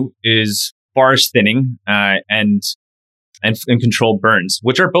can do is forest thinning and controlled burns,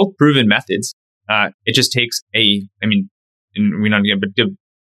 which are both proven methods. It just takes the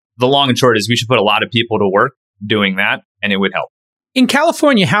long and short is we should put a lot of people to work doing that, and it would help. In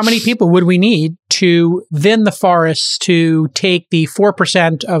California, how many people would we need to thin the forests to take the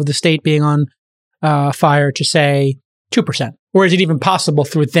 4% of the state being on fire to say 2%? Or is it even possible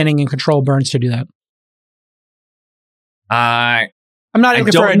through thinning and controlled burns to do that? I'm not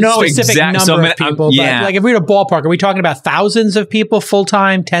looking for a specific number of people, but like if we were to ballpark, are we talking about thousands of people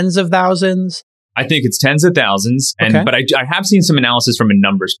full-time, tens of thousands? I think it's tens of thousands. But I have seen some analysis from a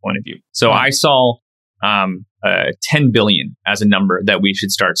numbers point of view. So I saw 10 billion as a number that we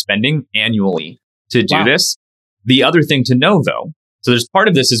should start spending annually to do this. The other thing to know, though, so there's part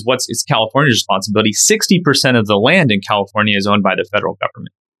of this is it's California's responsibility. 60% of the land in California is owned by the federal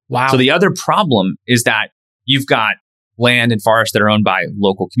government. Wow. So the other problem is that you've got land and forests that are owned by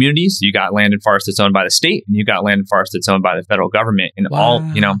local communities. You got land and forest that's owned by the state, and you got land and forest that's owned by the federal government. And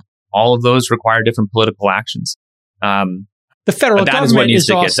all of those require different political actions. The federal government is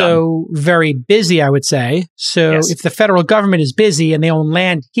also very busy, I would say. So if the federal government is busy and they own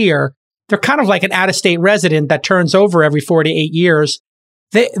land here, they're kind of like an out-of-state resident that turns over every 4 to 8 years.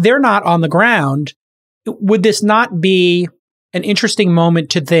 They're not on the ground. Would this not be an interesting moment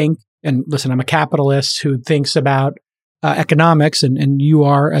to think, and listen, I'm a capitalist who thinks about economics, and you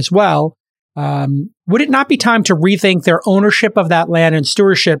are as well. Would it not be time to rethink their ownership of that land and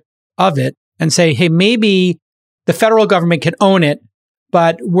stewardship of it and say, hey, maybe the federal government can own it,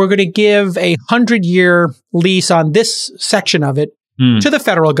 but we're going to give a 100-year lease on this section of it to the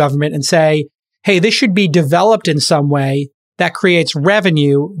federal government and say, hey, this should be developed in some way that creates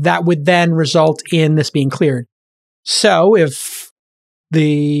revenue that would then result in this being cleared. So if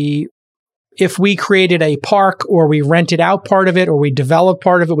we created a park or we rented out part of it or we developed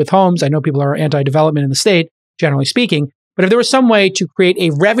part of it with homes, I know people are anti-development in the state, generally speaking, but if there was some way to create a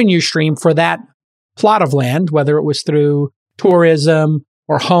revenue stream for that plot of land, whether it was through tourism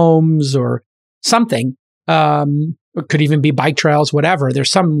or homes or something, it could even be bike trails, whatever. There's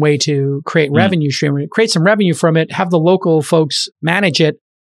some way to create revenue stream, create some revenue from it, have the local folks manage it.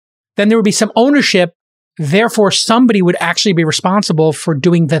 Then there would be some ownership. Therefore, somebody would actually be responsible for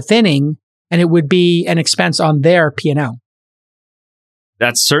doing the thinning, and it would be an expense on their P&L.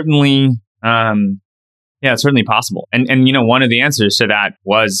 That's certainly, it's certainly possible. And one of the answers to that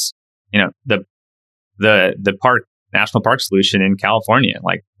was, the national park solution in California.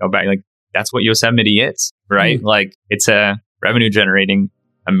 Like, go back, like that's what Yosemite is, right? Like it's a revenue generating,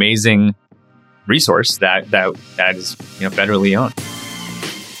 amazing resource that is federally owned.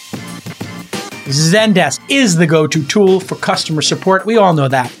 Zendesk is the go-to tool for customer support. We all know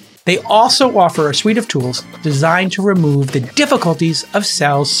that. They also offer a suite of tools designed to remove the difficulties of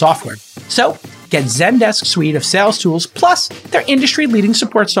sales software. So get Zendesk's suite of sales tools plus their industry-leading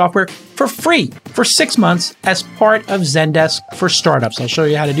support software for free for 6 months as part of Zendesk for Startups. I'll show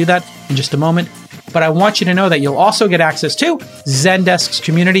you how to do that in just a moment. But I want you to know that you'll also get access to Zendesk's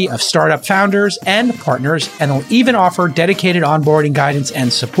community of startup founders and partners, and they'll even offer dedicated onboarding guidance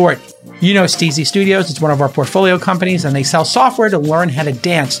and support. You know Steezy Studios, it's one of our portfolio companies, and they sell software to learn how to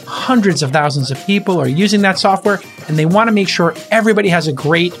dance. Hundreds of thousands of people are using that software, and they want to make sure everybody has a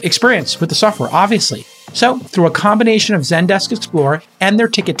great experience with the software, obviously. So, through a combination of Zendesk Explorer and their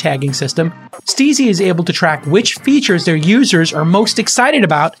ticket tagging system, Steezy is able to track which features their users are most excited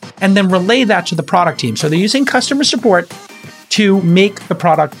about and then relay that to the product team. So they're using customer support to make the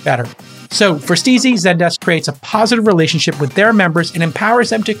product better. So for Steezy, Zendesk creates a positive relationship with their members and empowers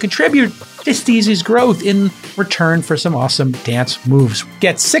them to contribute to Steezy's growth in return for some awesome dance moves.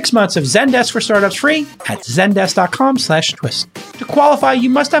 Get 6 months of Zendesk for Startups free at zendesk.com/twist. To qualify, you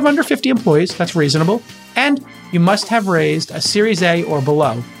must have under 50 employees. That's reasonable. And you must have raised a Series A or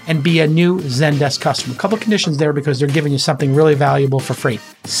below and be a new Zendesk customer. A couple of conditions there because they're giving you something really valuable for free.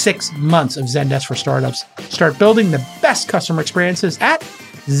 6 months of Zendesk for Startups. Start building the best customer experiences at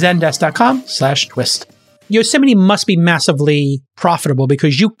Zendesk.com/twist. Yosemite must be massively profitable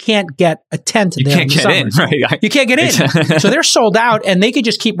because you can't get a tent there. You can't get in, right? You can't get in. So they're sold out and they could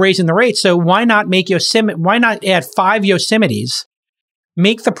just keep raising the rates. So why not make Yosemite, why not add 5 Yosemites,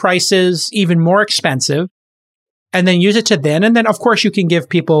 make the prices even more expensive, and then use it to then. And then, of course, you can give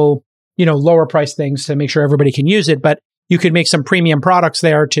people, lower price things to make sure everybody can use it. But you could make some premium products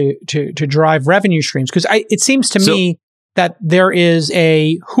there to drive revenue streams. Because it seems to me that there is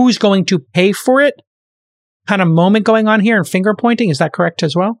a who's going to pay for it kind of moment going on here and finger pointing. Is that correct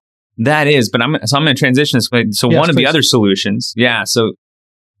as well? That is, but I'm going to transition this way. So one of the other solutions, so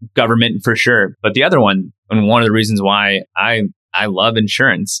government for sure. But the other one, and one of the reasons why I love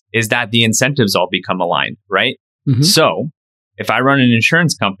insurance is that the incentives all become aligned, right? Mm-hmm. So if I run an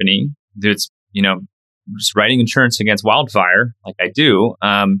insurance company that's, just writing insurance against wildfire like I do,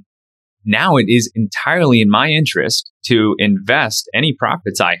 now it is entirely in my interest to invest any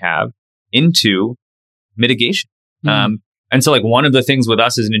profits I have into mitigation. Mm-hmm. And so like one of the things with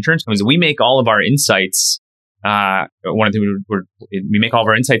us as an insurance company is we make all of our insights, one of the things we make all of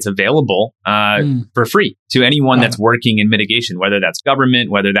our insights available for free to anyone that's working in mitigation, whether that's government,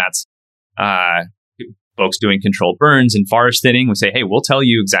 whether that's folks doing controlled burns and forest thinning. We say, hey, we'll tell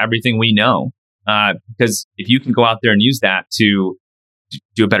you everything we know. Because if you can go out there and use that to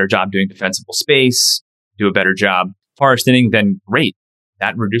do a better job doing defensible space, do a better job forest thinning, then great.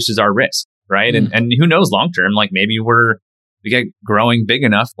 That reduces our risk, right? Mm. And who knows long term, like maybe we get growing big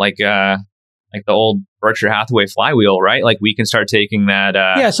enough, like the old Berkshire Hathaway flywheel, right? Like we can start taking that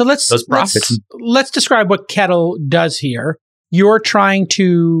so those profits. Let's describe what Kettle does here. You're trying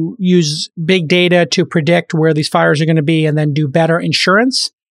to use big data to predict where these fires are going to be and then do better insurance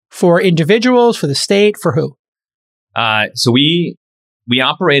for individuals, for the state, for who? So we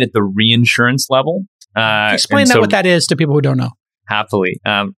operate at the reinsurance level. Explain what that is to people who don't know. Happily.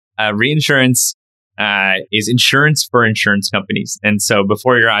 Reinsurance is insurance for insurance companies. And so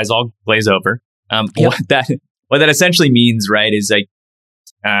before your eyes all glaze over, what that essentially means, right, is like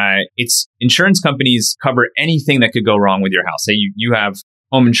it's insurance companies cover anything that could go wrong with your house. Say you have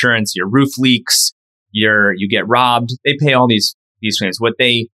home insurance, your roof leaks, you get robbed. They pay all these things. What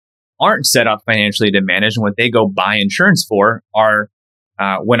they aren't set up financially to manage and what they go buy insurance for are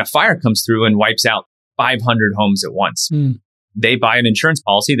when a fire comes through and wipes out 500 homes at once. Mm. They buy an insurance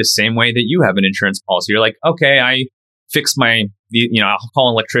policy the same way that you have an insurance policy. You're like, okay, I fixed I'll call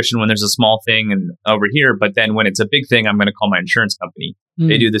an electrician when there's a small thing and over here, but then when it's a big thing, I'm going to call my insurance company. Mm.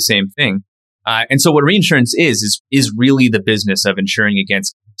 They do the same thing. And so what reinsurance is really the business of insuring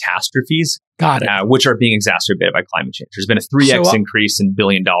against catastrophes, which are being exacerbated by climate change. There's been a 3x increase in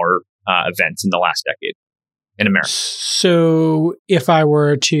billion-dollar events in the last decade in America. So if I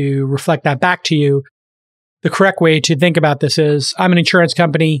were to reflect that back to you, the correct way to think about this is I'm an insurance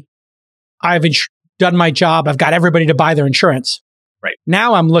company. I've done my job. I've got everybody to buy their insurance. Right.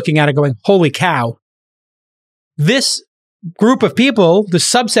 Now I'm looking at it going, holy cow. This group of people, the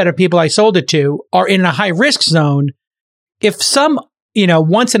subset of people I sold it to, are in a high risk zone. If some,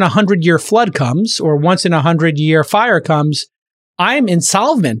 once in 100-year flood comes or once in 100-year fire comes, I'm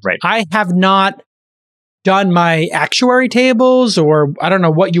insolvent. Right. I have not done my actuary tables, or I don't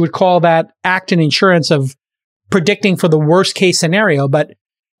know what you would call that act in insurance of predicting for the worst case scenario. But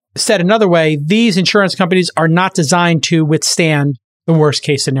said another way, these insurance companies are not designed to withstand the worst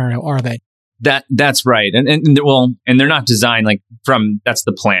case scenario, are they? That's right. And they're not designed that's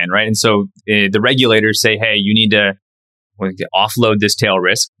the plan, right? And so the regulators say, hey, you need to offload this tail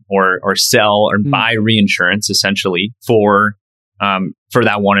risk or sell or buy reinsurance essentially for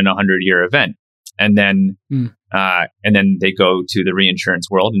that 1 in 100-year event. And then they go to the reinsurance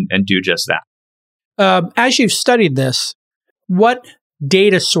world and do just that. As you've studied this, what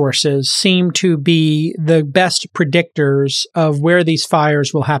data sources seem to be the best predictors of where these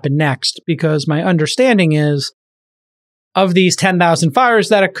fires will happen next? Because my understanding is of these 10,000 fires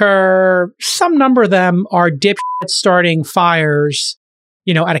that occur, some number of them are dipshits starting fires,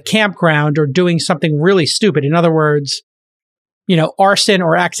 at a campground or doing something really stupid. In other words, arson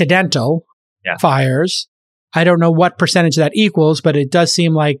or accidental fires. I don't know what percentage that equals, but it does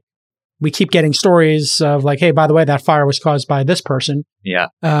seem like we keep getting stories of like, hey, by the way, that fire was caused by this person. Yeah.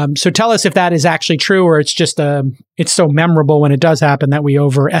 So tell us if that is actually true, or it's just it's so memorable when it does happen that we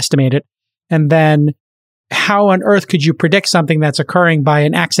overestimate it. And then how on earth could you predict something that's occurring by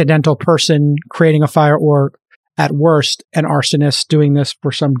an accidental person creating a fire, or at worst, an arsonist doing this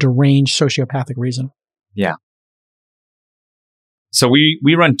for some deranged sociopathic reason? Yeah. So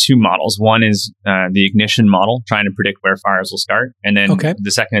we run 2 models. One is the ignition model, trying to predict where fires will start. And then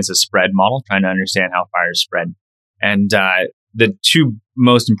the second is a spread model, trying to understand how fires spread. And the two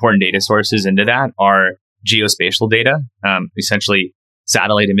most important data sources into that are geospatial data, essentially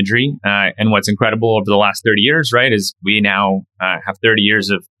satellite imagery. And what's incredible over the last 30 years, right, is we now have 30 years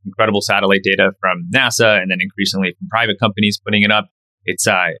of incredible satellite data from NASA and then increasingly from private companies putting it up. It's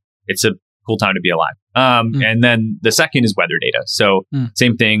a cool time to be alive. And then the second is weather data. So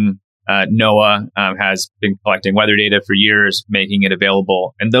same thing. NOAA has been collecting weather data for years, making it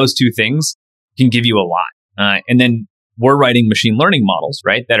available. And those two things can give you a lot. And then we're writing machine learning models,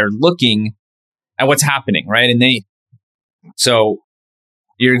 right, that are looking at what's happening, right? So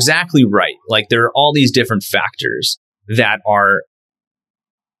you're exactly right. Like there are all these different factors that are,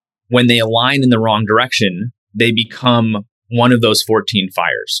 when they align in the wrong direction, they become one of those 14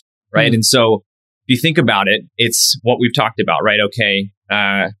 fires, right? And so if you think about it, it's what we've talked about, right? Okay.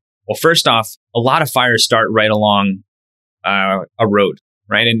 Well, first off, a lot of fires start right along a road,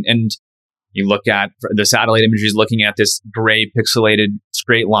 right? And you look at the satellite imagery is looking at this gray pixelated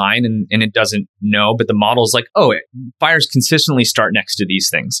straight line and it doesn't know, but the model's like, oh, fires consistently start next to these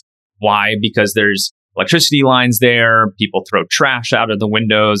things. Why? Because there's electricity lines there, people throw trash out of the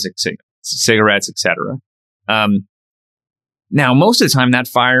windows, cigarettes, etc. Now, most of the time that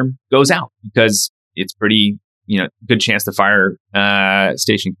fire goes out because it's pretty, good chance the fire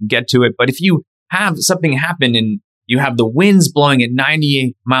station can get to it. But if you have something happen and you have the winds blowing at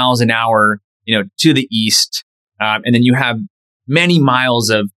 98 miles an hour, to the east, and then you have many miles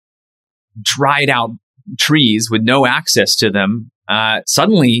of dried out trees with no access to them,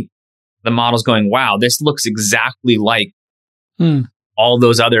 suddenly the model's going, wow, this looks exactly like all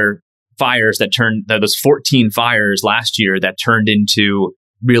those other fires that turned, those 14 fires last year that turned into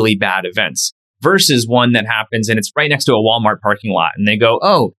really bad events, versus one that happens and it's right next to a Walmart parking lot. And they go,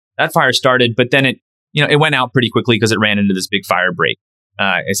 oh, that fire started, but then it went out pretty quickly because it ran into this big fire break,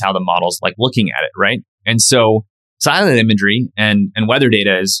 is how the model's like looking at it, right? And so satellite imagery and weather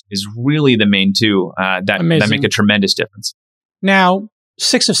data is really the main two that make a tremendous difference. Now,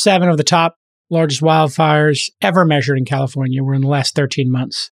 6 of 7 of the top largest wildfires ever measured in California were in the last 13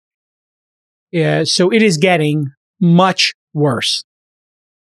 months. Yeah, so it is getting much worse.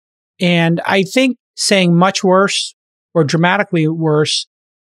 And I think saying much worse or dramatically worse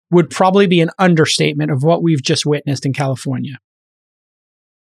would probably be an understatement of what we've just witnessed in California.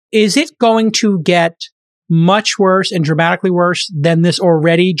 Is it going to get much worse and dramatically worse than this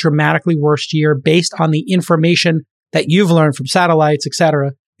already dramatically worst year based on the information that you've learned from satellites, et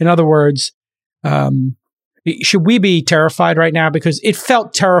cetera? In other words, should we be terrified right now? Because it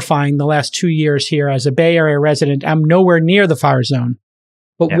felt terrifying the last 2 years here as a Bay Area resident. I'm nowhere near the fire zone.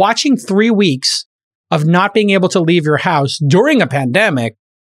 But watching 3 weeks of not being able to leave your house during a pandemic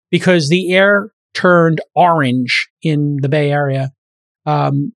because the air turned orange in the Bay Area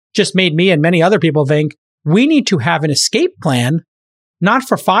just made me and many other people think we need to have an escape plan, not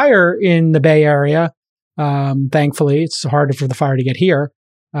for fire in the Bay Area. Thankfully, it's harder for the fire to get here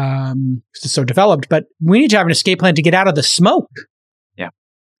because it's so developed, but we need to have an escape plan to get out of the smoke. Yeah.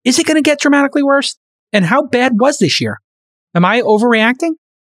 Is it going to get dramatically worse? And how bad was this year? Am I overreacting?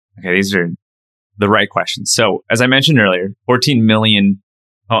 Okay, these are the right questions. So, as I mentioned earlier, 14 million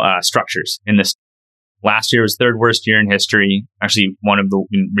structures in this. Last year was third worst year in history. Actually,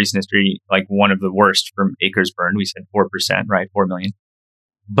 in recent history, like one of the worst from acres burned. We said 4%, right? 4 million.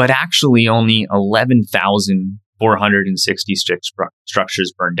 But actually only 11,460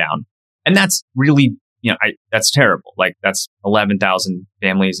 structures burned down. And that's really, that's terrible. Like that's 11,000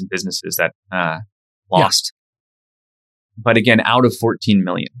 families and businesses that lost. Yeah. But again, out of 14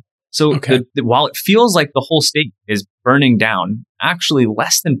 million. So while it feels like the whole state is burning down, actually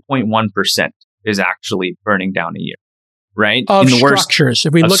less than 0.1% is actually burning down a year, right? Of structures.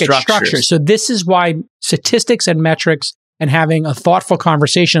 If we look at structures. So this is why statistics and metrics and having a thoughtful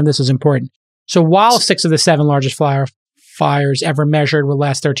conversation on this is important. So while 6 of the 7 largest fires ever measured were the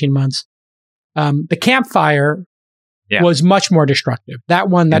last 13 months, the Camp Fire was much more destructive. That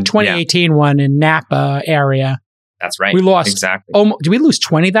one, that 2018 one in Napa area. That's right. We lost exactly. Did we lose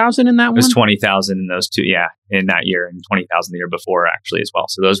 20,000 in that one? It was 20,000 in those two, in that year, and 20,000 the year before, actually, as well.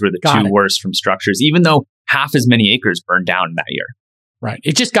 So those were the two worst from structures, even though half as many acres burned down in that year. Right.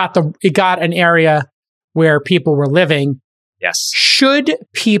 It just got an area where people were living. Yes. Should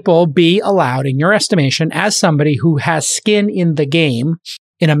people be allowed, in your estimation, as somebody who has skin in the game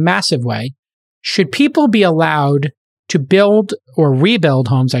in a massive way, should people be allowed to build or rebuild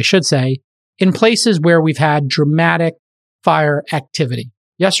homes, I should say, in places where we've had dramatic fire activity?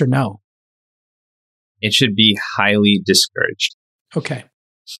 Yes or no? It should be highly discouraged. Okay.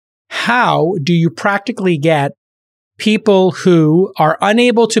 How do you practically get people who are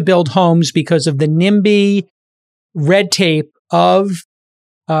unable to build homes because of the NIMBY red tape of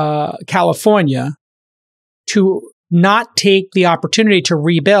California to not take the opportunity to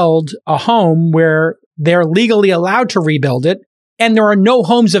rebuild a home where they're legally allowed to rebuild it and there are no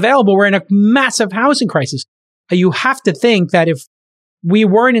homes available. We're in a massive housing crisis. You have to think that if we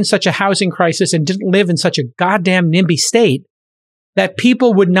weren't in such a housing crisis and didn't live in such a goddamn NIMBY state, that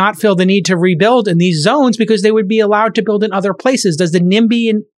people would not feel the need to rebuild in these zones because they would be allowed to build in other places. Does the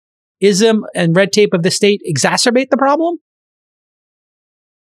NIMBYism and red tape of the state exacerbate the problem?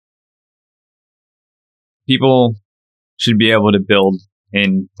 People should be able to build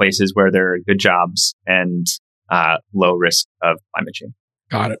in places where there are good jobs and low risk of climate change.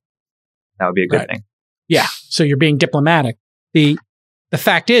 Got it. That would be a good thing. Yeah. So you're being diplomatic. The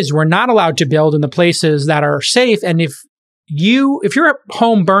fact is, we're not allowed to build in the places that are safe. And if your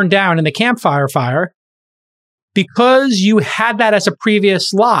home burned down in the campfire fire, because you had that as a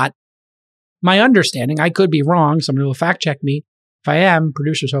previous lot, my understanding, I could be wrong, somebody will fact check me if I am,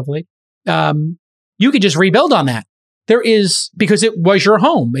 producers hopefully, you could just rebuild on that. Because it was your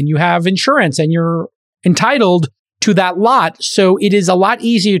home and you have insurance and you're entitled to that lot. So it is a lot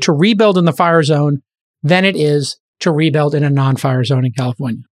easier to rebuild in the fire zone than it is to rebuild in a non-fire zone in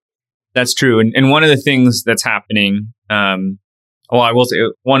California. That's true. And one of the things that's happening, I will say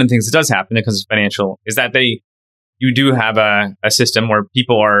one of the things that does happen because it's financial is that you do have a system where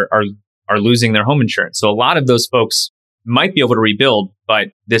people are losing their home insurance. So a lot of those folks might be able to rebuild, but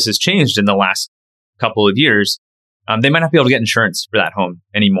this has changed in the last couple of years. They might not be able to get insurance for that home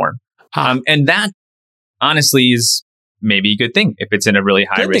anymore. And that honestly is maybe a good thing if it's in a really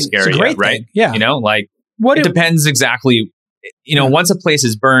high risk area, right? Thing. Yeah. It depends exactly. Once a place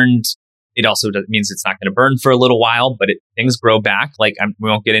is burned, it also means it's not going to burn for a little while, but things grow back. We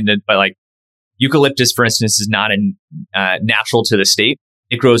won't get into it, but eucalyptus, for instance, is not natural to the state.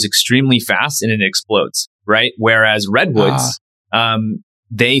 It grows extremely fast and it explodes, right? Whereas redwoods,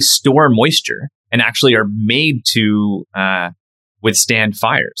 they store moisture and actually are made to withstand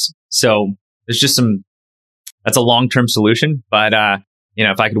fires. So there's just that's a long-term solution. But,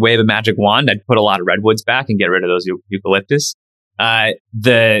 if I could wave a magic wand, I'd put a lot of redwoods back and get rid of those eucalyptus. But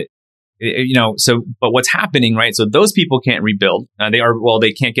what's happening, right? So those people can't rebuild.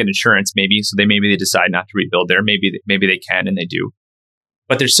 They can't get insurance maybe. So maybe they decide not to rebuild there. Maybe they can and they do.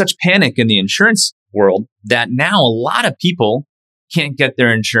 But there's such panic in the insurance world that now a lot of people can't get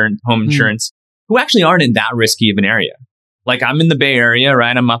their home insurance who actually aren't in that risky of an area. Like I'm in the Bay Area,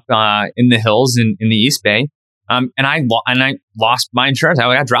 right? I'm up in the hills in the East Bay. And I lost my insurance.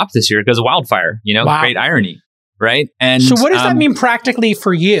 I got dropped this year because of wildfire, Wow. Great irony, right? And so what does that mean practically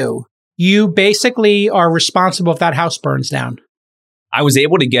for you? You basically are responsible if that house burns down. I was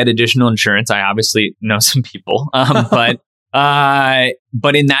able to get additional insurance. I obviously know some people, but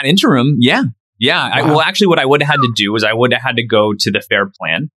in that interim, yeah. Wow. Actually, what I would have had to do was I would have had to go to the FAIR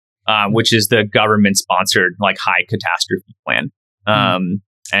plan, which is the government sponsored high catastrophe plan.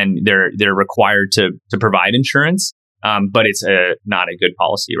 And they're required to provide insurance, but it's not a good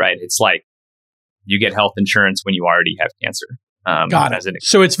policy, right? It's like you get health insurance when you already have cancer. Got it.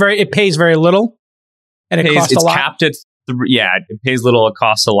 So it pays very little, and it costs a lot. It's capped at it pays little. It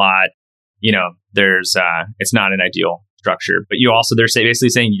costs a lot. It's not an ideal structure, but they're basically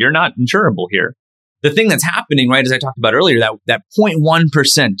saying you're not insurable here. The thing that's happening, right, as I talked about earlier, that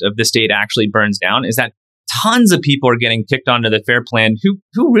 0.1% of the state actually burns down is that tons of people are getting kicked onto the FAIR plan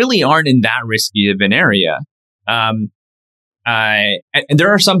who really aren't in that risky of an area. And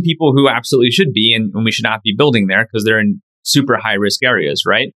there are some people who absolutely should be, and we should not be building there because they're in super high risk areas,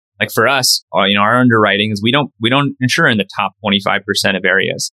 right? Like for us, our underwriting is we don't insure in the top 25% of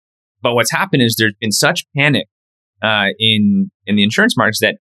areas. But what's happened is there's been such panic in the insurance markets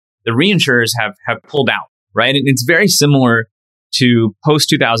that the reinsurers have pulled out, right? And it's very similar to post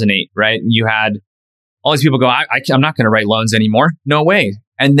 2008, right? You had all these people go, I'm not going to write loans anymore. No way.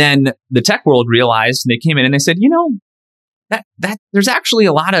 And then the tech world realized, and they came in and they said, that there's actually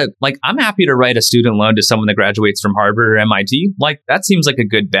a lot of I'm happy to write a student loan to someone that graduates from Harvard or MIT. That seems like a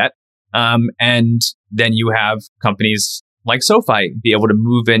good bet. And then you have companies like SoFi be able to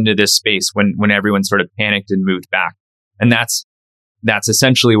move into this space when everyone sort of panicked and moved back. And that's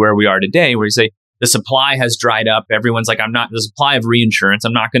essentially where we are today, where you say the supply has dried up. Everyone's like, the supply of reinsurance,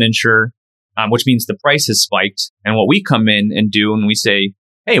 I'm not going to insure, which means the price has spiked. And what we come in and do, and we say,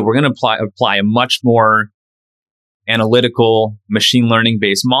 hey, we're going to apply a much more analytical machine learning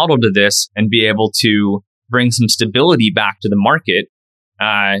based model to this and be able to bring some stability back to the market,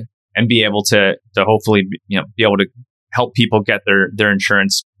 and be able to hopefully, be able to help people get their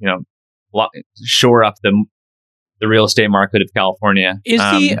insurance, shore up the the real estate market of California.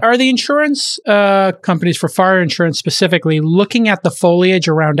 Are the insurance companies for fire insurance specifically looking at the foliage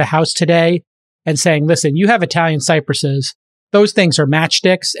around a house today and saying, listen, you have Italian cypresses, those things are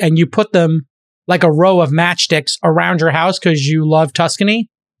matchsticks, and you put them like a row of matchsticks around your house because you love Tuscany?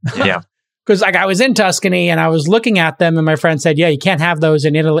 Yeah. Because like I was in Tuscany and I was looking at them, and my friend said, yeah, you can't have those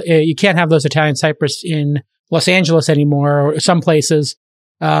in Italy. You can't have those Italian cypress in Los Angeles anymore, or some places.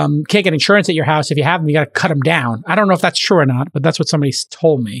 Can't get insurance at your house. If you have them, you got to cut them down. I don't know if that's true or not, but that's what somebody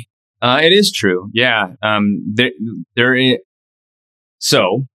told me. It is true. Yeah. There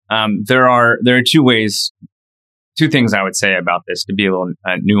are two things I would say about this to be a little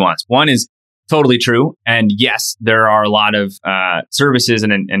nuanced. One is totally true. And yes, there are a lot of services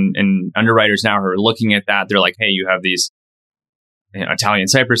and underwriters now who are looking at that. They're like, hey, you have these Italian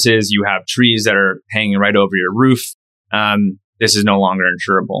cypresses, you have trees that are hanging right over your roof. This is no longer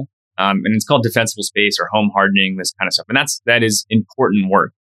insurable. And it's called defensible space or home hardening, this kind of stuff. And that is important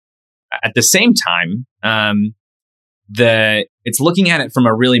work. At the same time, it's looking at it from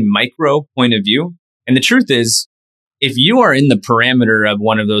a really micro point of view. And the truth is, if you are in the parameter of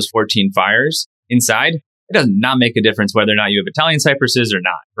one of those 14 fires inside, it does not make a difference whether or not you have Italian cypresses or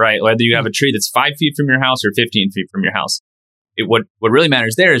not, right? Whether you have a tree that's 5 feet from your house or 15 feet from your house. What really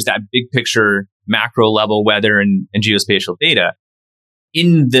matters there is that big picture, macro level weather and geospatial data.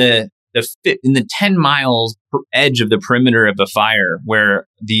 In the 10 miles per edge of the perimeter of a fire where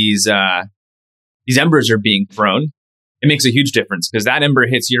these embers are being thrown, it makes a huge difference because that ember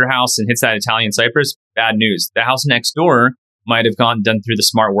hits your house and hits that Italian cypress. Bad news. The house next door might have done through the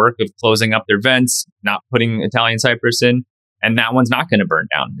smart work of closing up their vents, not putting Italian cypress in, and that one's not going to burn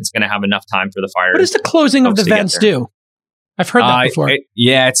down. It's going to have enough time for the fire. What does the closing of the vents do? I've heard that before.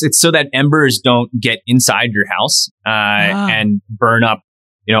 It's so that embers don't get inside your house and burn up,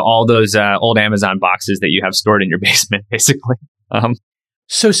 all those old Amazon boxes that you have stored in your basement, basically.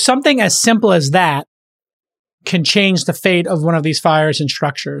 So something as simple as that can change the fate of one of these fires and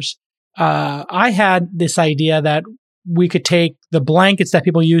structures. I had this idea that we could take the blankets that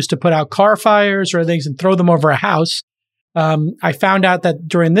people use to put out car fires or things and throw them over a house. I found out that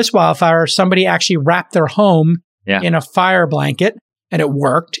during this wildfire, somebody actually wrapped their home in a fire blanket, and it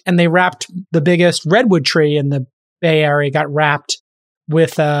worked. And they wrapped the biggest redwood tree in the Bay Area, got wrapped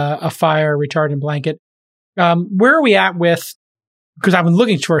with a fire retardant blanket. Where are we at with, because I've been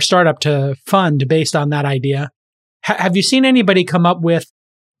looking for a startup to fund based on that idea. Have you seen anybody come up with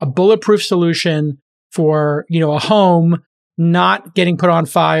a bulletproof solution for, a home not getting put on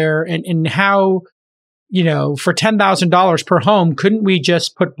fire, and how, for $10,000 per home, couldn't we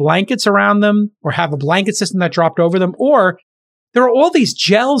just put blankets around them or have a blanket system that dropped over them? Or there are all these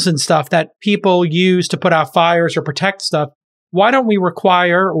gels and stuff that people use to put out fires or protect stuff. Why don't we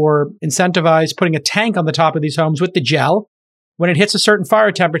require or incentivize putting a tank on the top of these homes with the gel? When it hits a certain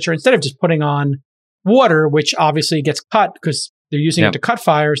fire temperature, instead of just putting on water, which obviously gets cut because they're using it to cut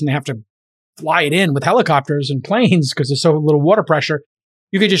fires and they have to fly it in with helicopters and planes because there's so little water pressure,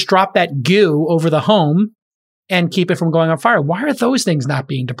 you could just drop that goo over the home and keep it from going on fire. Why are those things not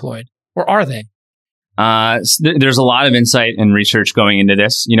being deployed? Or are they? There's a lot of insight and research going into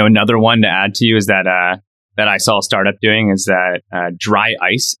this. Another one to add to you is that I saw a startup doing is that dry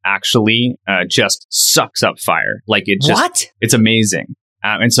ice actually just sucks up fire. Like it's amazing.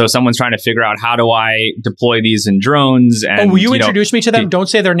 And so someone's trying to figure out, how do I deploy these in drones? And, will you introduce me to them? Don't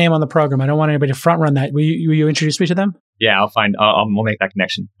say their name on the program. I don't want anybody to front run that. Will you introduce me to them? Yeah, we'll make that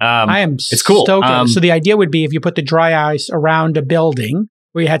connection. It's cool. So the idea would be if you put the dry ice around a building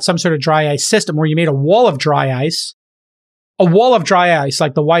where you had some sort of dry ice system where you made a wall of dry ice,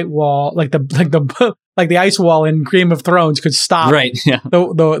 like the white wall, like the ice wall in Game of Thrones could stop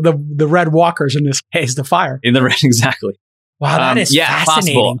the Red Walkers, in this case, the fire. Exactly. Wow, that is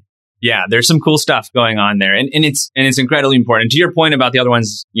fascinating. Possible. Yeah, there's some cool stuff going on there, and it's incredibly important. To your point about the other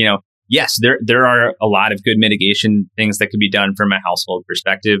ones, yes, there are a lot of good mitigation things that could be done from a household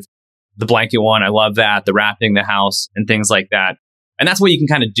perspective. The blanket one, I love that. The wrapping the house and things like that, and that's what you can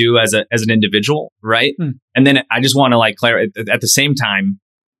kind of do as an individual, right? And then I just want to clarify at the same time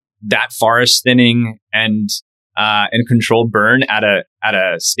that forest thinning and controlled burn at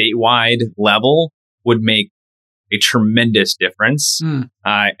a statewide level would make a tremendous difference.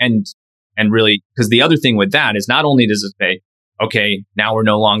 And really, because the other thing with that is not only does it say, okay, now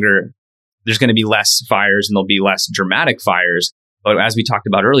there's going to be less fires and there'll be less dramatic fires. But as we talked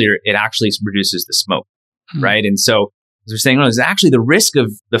about earlier, it actually reduces the smoke, right? And so as we're saying, it's actually the risk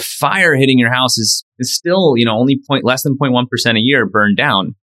of the fire hitting your house is still, only less than 0.1% a year burned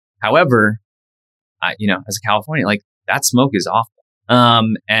down. However, as a Californian, that smoke is awful.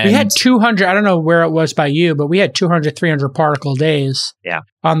 And we had 200, I don't know where it was by you, but we had 200, 300 particle days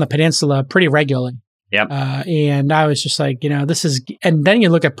on the peninsula pretty regularly. Yep. And I was just like, this is, and then you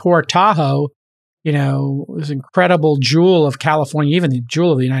look at Port Tahoe, this incredible jewel of California, even the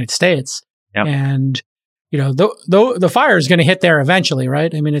jewel of the United States. Yep. And, the fire is going to hit there eventually,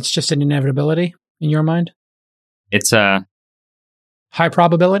 right? I mean, it's just an inevitability in your mind. It's a high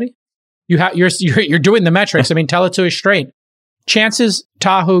probability. You're doing the metrics. I mean, tell it to us straight. Chances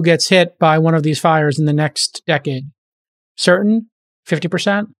Tahoe gets hit by one of these fires in the next decade. Certain?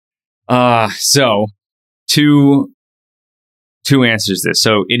 50%? So two answers to this.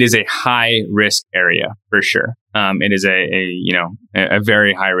 So it is a high risk area for sure. It is a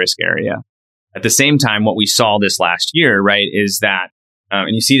very high risk area. At the same time, what we saw this last year, right, is that,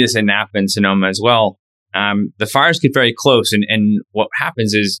 and you see this in Napa and Sonoma as well, the fires get very close. And what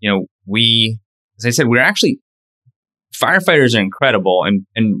happens is, as I said, firefighters are incredible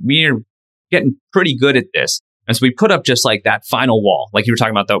and we are getting pretty good at this. And so we put up just like that final wall, like you were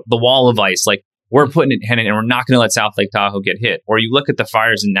talking about the wall of ice, like we're putting it in and we're not going to let South Lake Tahoe get hit. Or you look at the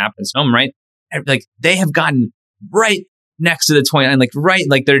fires in Napa and Sonoma, right? Like they have gotten right next to the 29,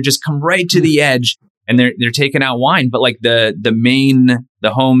 like they're just come right to the edge and they're taking out wine. But like the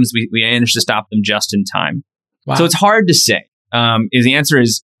homes, we managed to stop them just in time. Wow. So it's hard to say. The answer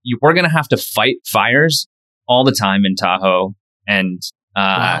is we're going to have to fight fires all the time in Tahoe and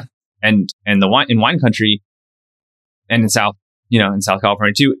in wine country and in South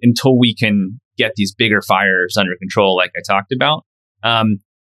California too, until we can get these bigger fires under control, like I talked about.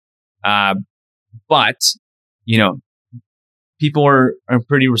 But people are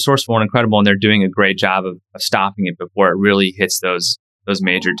pretty resourceful and incredible, and they're doing a great job of stopping it before it really hits those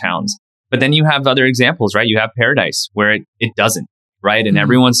major towns. But then you have other examples, right? You have Paradise where it doesn't, right? And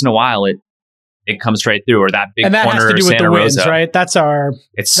every once in a while it comes strght through, or that big and that corner has to do of with Santa the winds, Rosa. right? That's our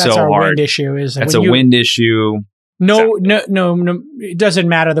hard. Wind issue. That's a wind issue. No, it doesn't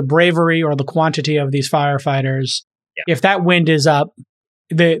matter the bravery or the quantity of these firefighters. Yeah. If that wind is up,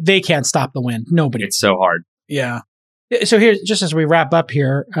 they can't stop the wind. Nobody. It's so hard. Yeah. So here, just as we wrap up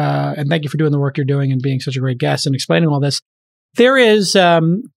here, and thank you for doing the work you're doing and being such a great guest and explaining all this. There is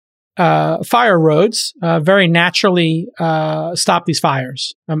fire roads very naturally stop these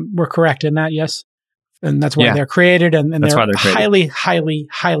fires. We're correct in that, yes? And that's why they're created, and they're highly, highly,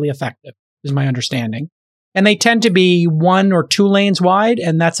 highly effective, is my understanding. And they tend to be 1 or 2 lanes wide,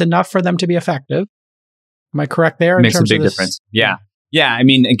 and that's enough for them to be effective. Am I correct there? Makes a big difference. Yeah. Yeah. I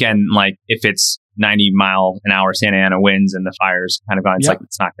mean, again, like if it's 90-mile-an-hour Santa Ana winds and the fire's kind of gone, it's like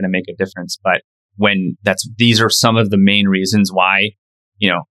it's not going to make a difference. But these are some of the main reasons why,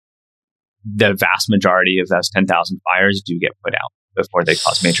 the vast majority of those 10,000 fires do get put out before they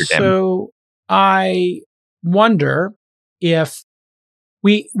cause major damage. So I wonder if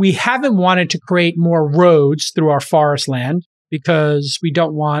we haven't wanted to create more roads through our forest land because we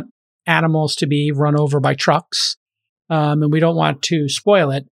don't want animals to be run over by trucks, and we don't want to spoil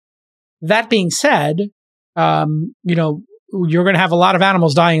it. That being said, you're going to have a lot of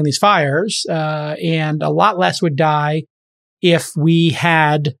animals dying in these fires, and a lot less would die if we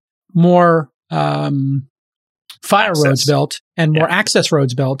had more fire roads built and more access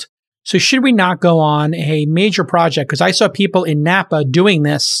roads built. So should we not go on a major project? Because I saw people in Napa doing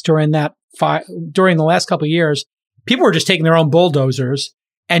this during the last couple of years. People were just taking their own bulldozers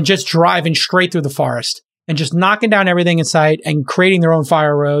and just driving straight through the forest and just knocking down everything in sight and creating their own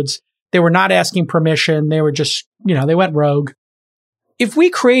fire roads. They were not asking permission. They were just, they went rogue. If we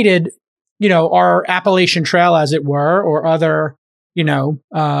created, our Appalachian Trail, as it were, or other,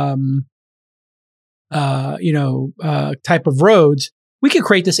 type of roads, we could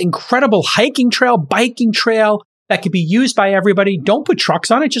create this incredible hiking trail, biking trail that could be used by everybody. Don't put trucks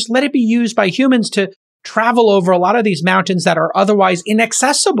on it. Just let it be used by humans to travel over a lot of these mountains that are otherwise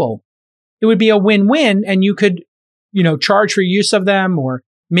inaccessible. It would be a win-win, and you could, charge for use of them or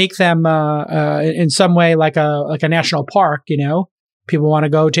make them in some way like a national park. People want to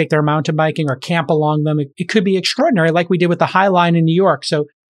go take their mountain biking or camp along them. It could be extraordinary, like we did with the High Line in New York. So,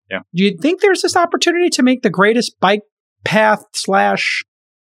 do you think there's this opportunity to make the greatest bike path / fire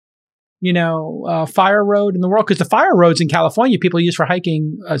road in the world? Because the fire roads in California people use for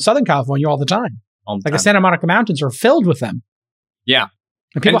hiking Southern California all the time. The Santa Monica Mountains are filled with them. Yeah.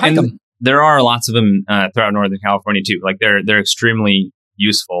 And people hike them. There are lots of them throughout Northern California too. Like they're extremely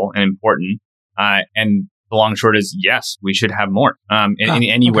useful and important. And the long and short is, yes, we should have more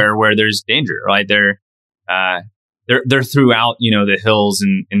anywhere where there's danger, right? They're throughout, the hills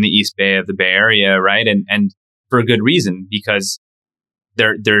in the East Bay of the Bay Area, right? And for a good reason, because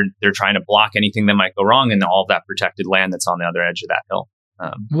they're trying to block anything that might go wrong in all of that protected land that's on the other edge of that hill.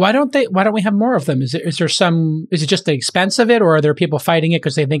 Why don't we have more of them? Is it just the expense of it, or are there people fighting it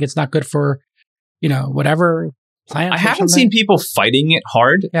because they think it's not good for, whatever plants? I haven't seen people fighting it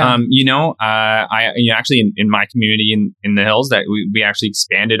hard. Yeah. I actually in my community in the hills that we actually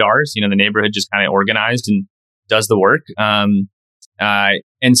expanded ours. The neighborhood just kind of organized and does the work.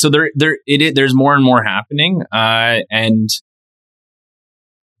 And so there's more and more happening. And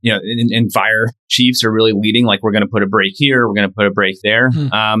fire chiefs are really leading, like, we're going to put a break here, we're going to put a break there.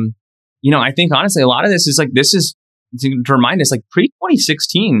 I think honestly, a lot of this is to remind us, like,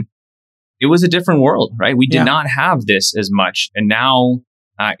 pre-2016, it was a different world, right? We did not have this as much. And now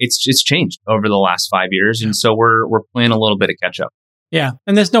it's changed over the last 5 years. And so we're playing a little bit of catch up. Yeah.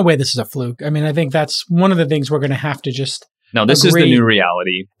 And there's no way this is a fluke. I mean, I think that's one of the things we're going to have to just No, this is the new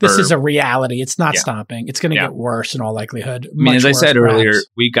reality. This is a reality. It's not stopping. It's going to get worse in all likelihood. I mean, as I said earlier,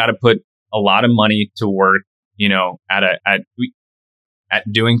 we got to put a lot of money to work, at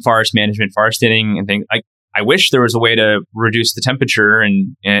doing forest management, forest thinning, and things. I wish there was a way to reduce the temperature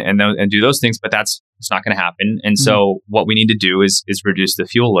and do those things, but it's not going to happen. And so what we need to do is reduce the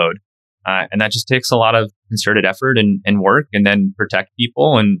fuel load. And that just takes a lot of concerted effort and work, and then protect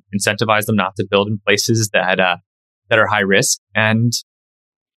people and incentivize them not to build in places that are high risk. And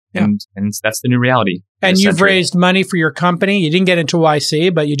that's the new reality. And you've raised money for your company. You didn't get into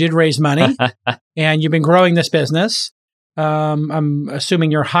YC, but you did raise money and you've been growing this business. I'm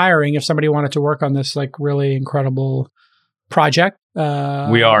assuming you're hiring if somebody wanted to work on this, like, really incredible project. We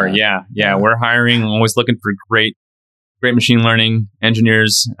are. Yeah. We're hiring, always looking for great machine learning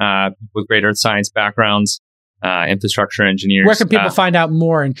engineers, with great earth science backgrounds, infrastructure engineers. Where can people find out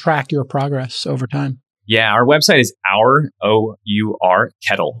more and track your progress over time? Yeah, our website is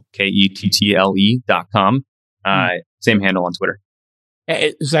Kettle, KETTLE.com. Same handle on Twitter.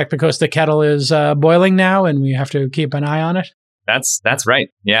 Is that because the kettle is boiling now and we have to keep an eye on it? That's right.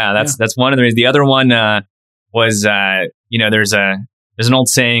 Yeah, that's one of the reasons. The other one was there's an old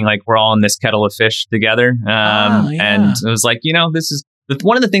saying, like, we're all in this kettle of fish together. And it was like, this is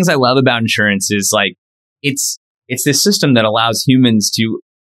one of the things I love about insurance is, like, it's this system that allows humans to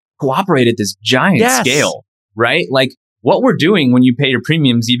cooperate at this giant scale, right? Like, what we're doing when you pay your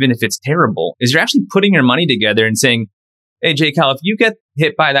premiums, even if it's terrible, is you're actually putting your money together and saying, hey, JCal, if you get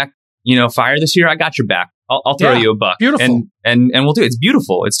hit by that, fire this year, I got your back. I'll throw you a buck. Beautiful. And we'll do it. It's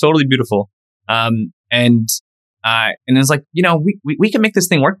beautiful. It's totally beautiful. And it's like, we can make this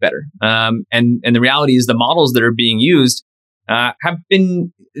thing work better. And the reality is the models that are being used have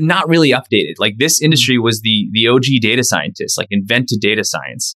been not really updated. Like, this industry was the OG data scientists, like, invented data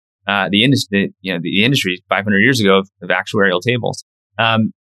science. The industry 500 years ago of actuarial tables.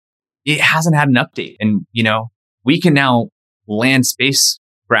 It hasn't had an update. And, we can now land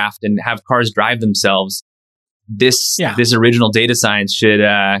spacecraft and have cars drive themselves. This original data science should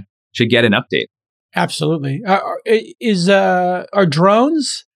get an update. Absolutely. Are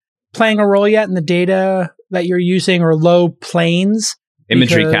drones playing a role yet in the data that you're using, or low planes?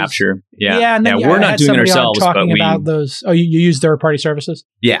 Imagery capture. Yeah. And then we're not doing it ourselves, but we about those. Oh, you use third-party services?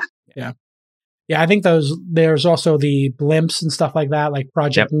 Yeah. I think there's also the blimps and stuff like that, like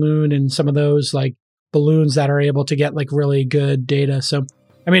Project Loon and some of those, like, balloons that are able to get, like, really good data. So,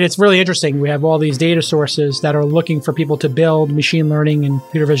 I mean, it's really interesting. We have all these data sources that are looking for people to build machine learning and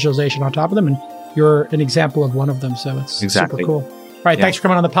computer visualization on top of them. And you're an example of one of them. So it's super cool. All right. Thanks for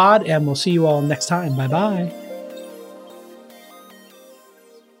coming on the pod, and we'll see you all next time. Bye-bye.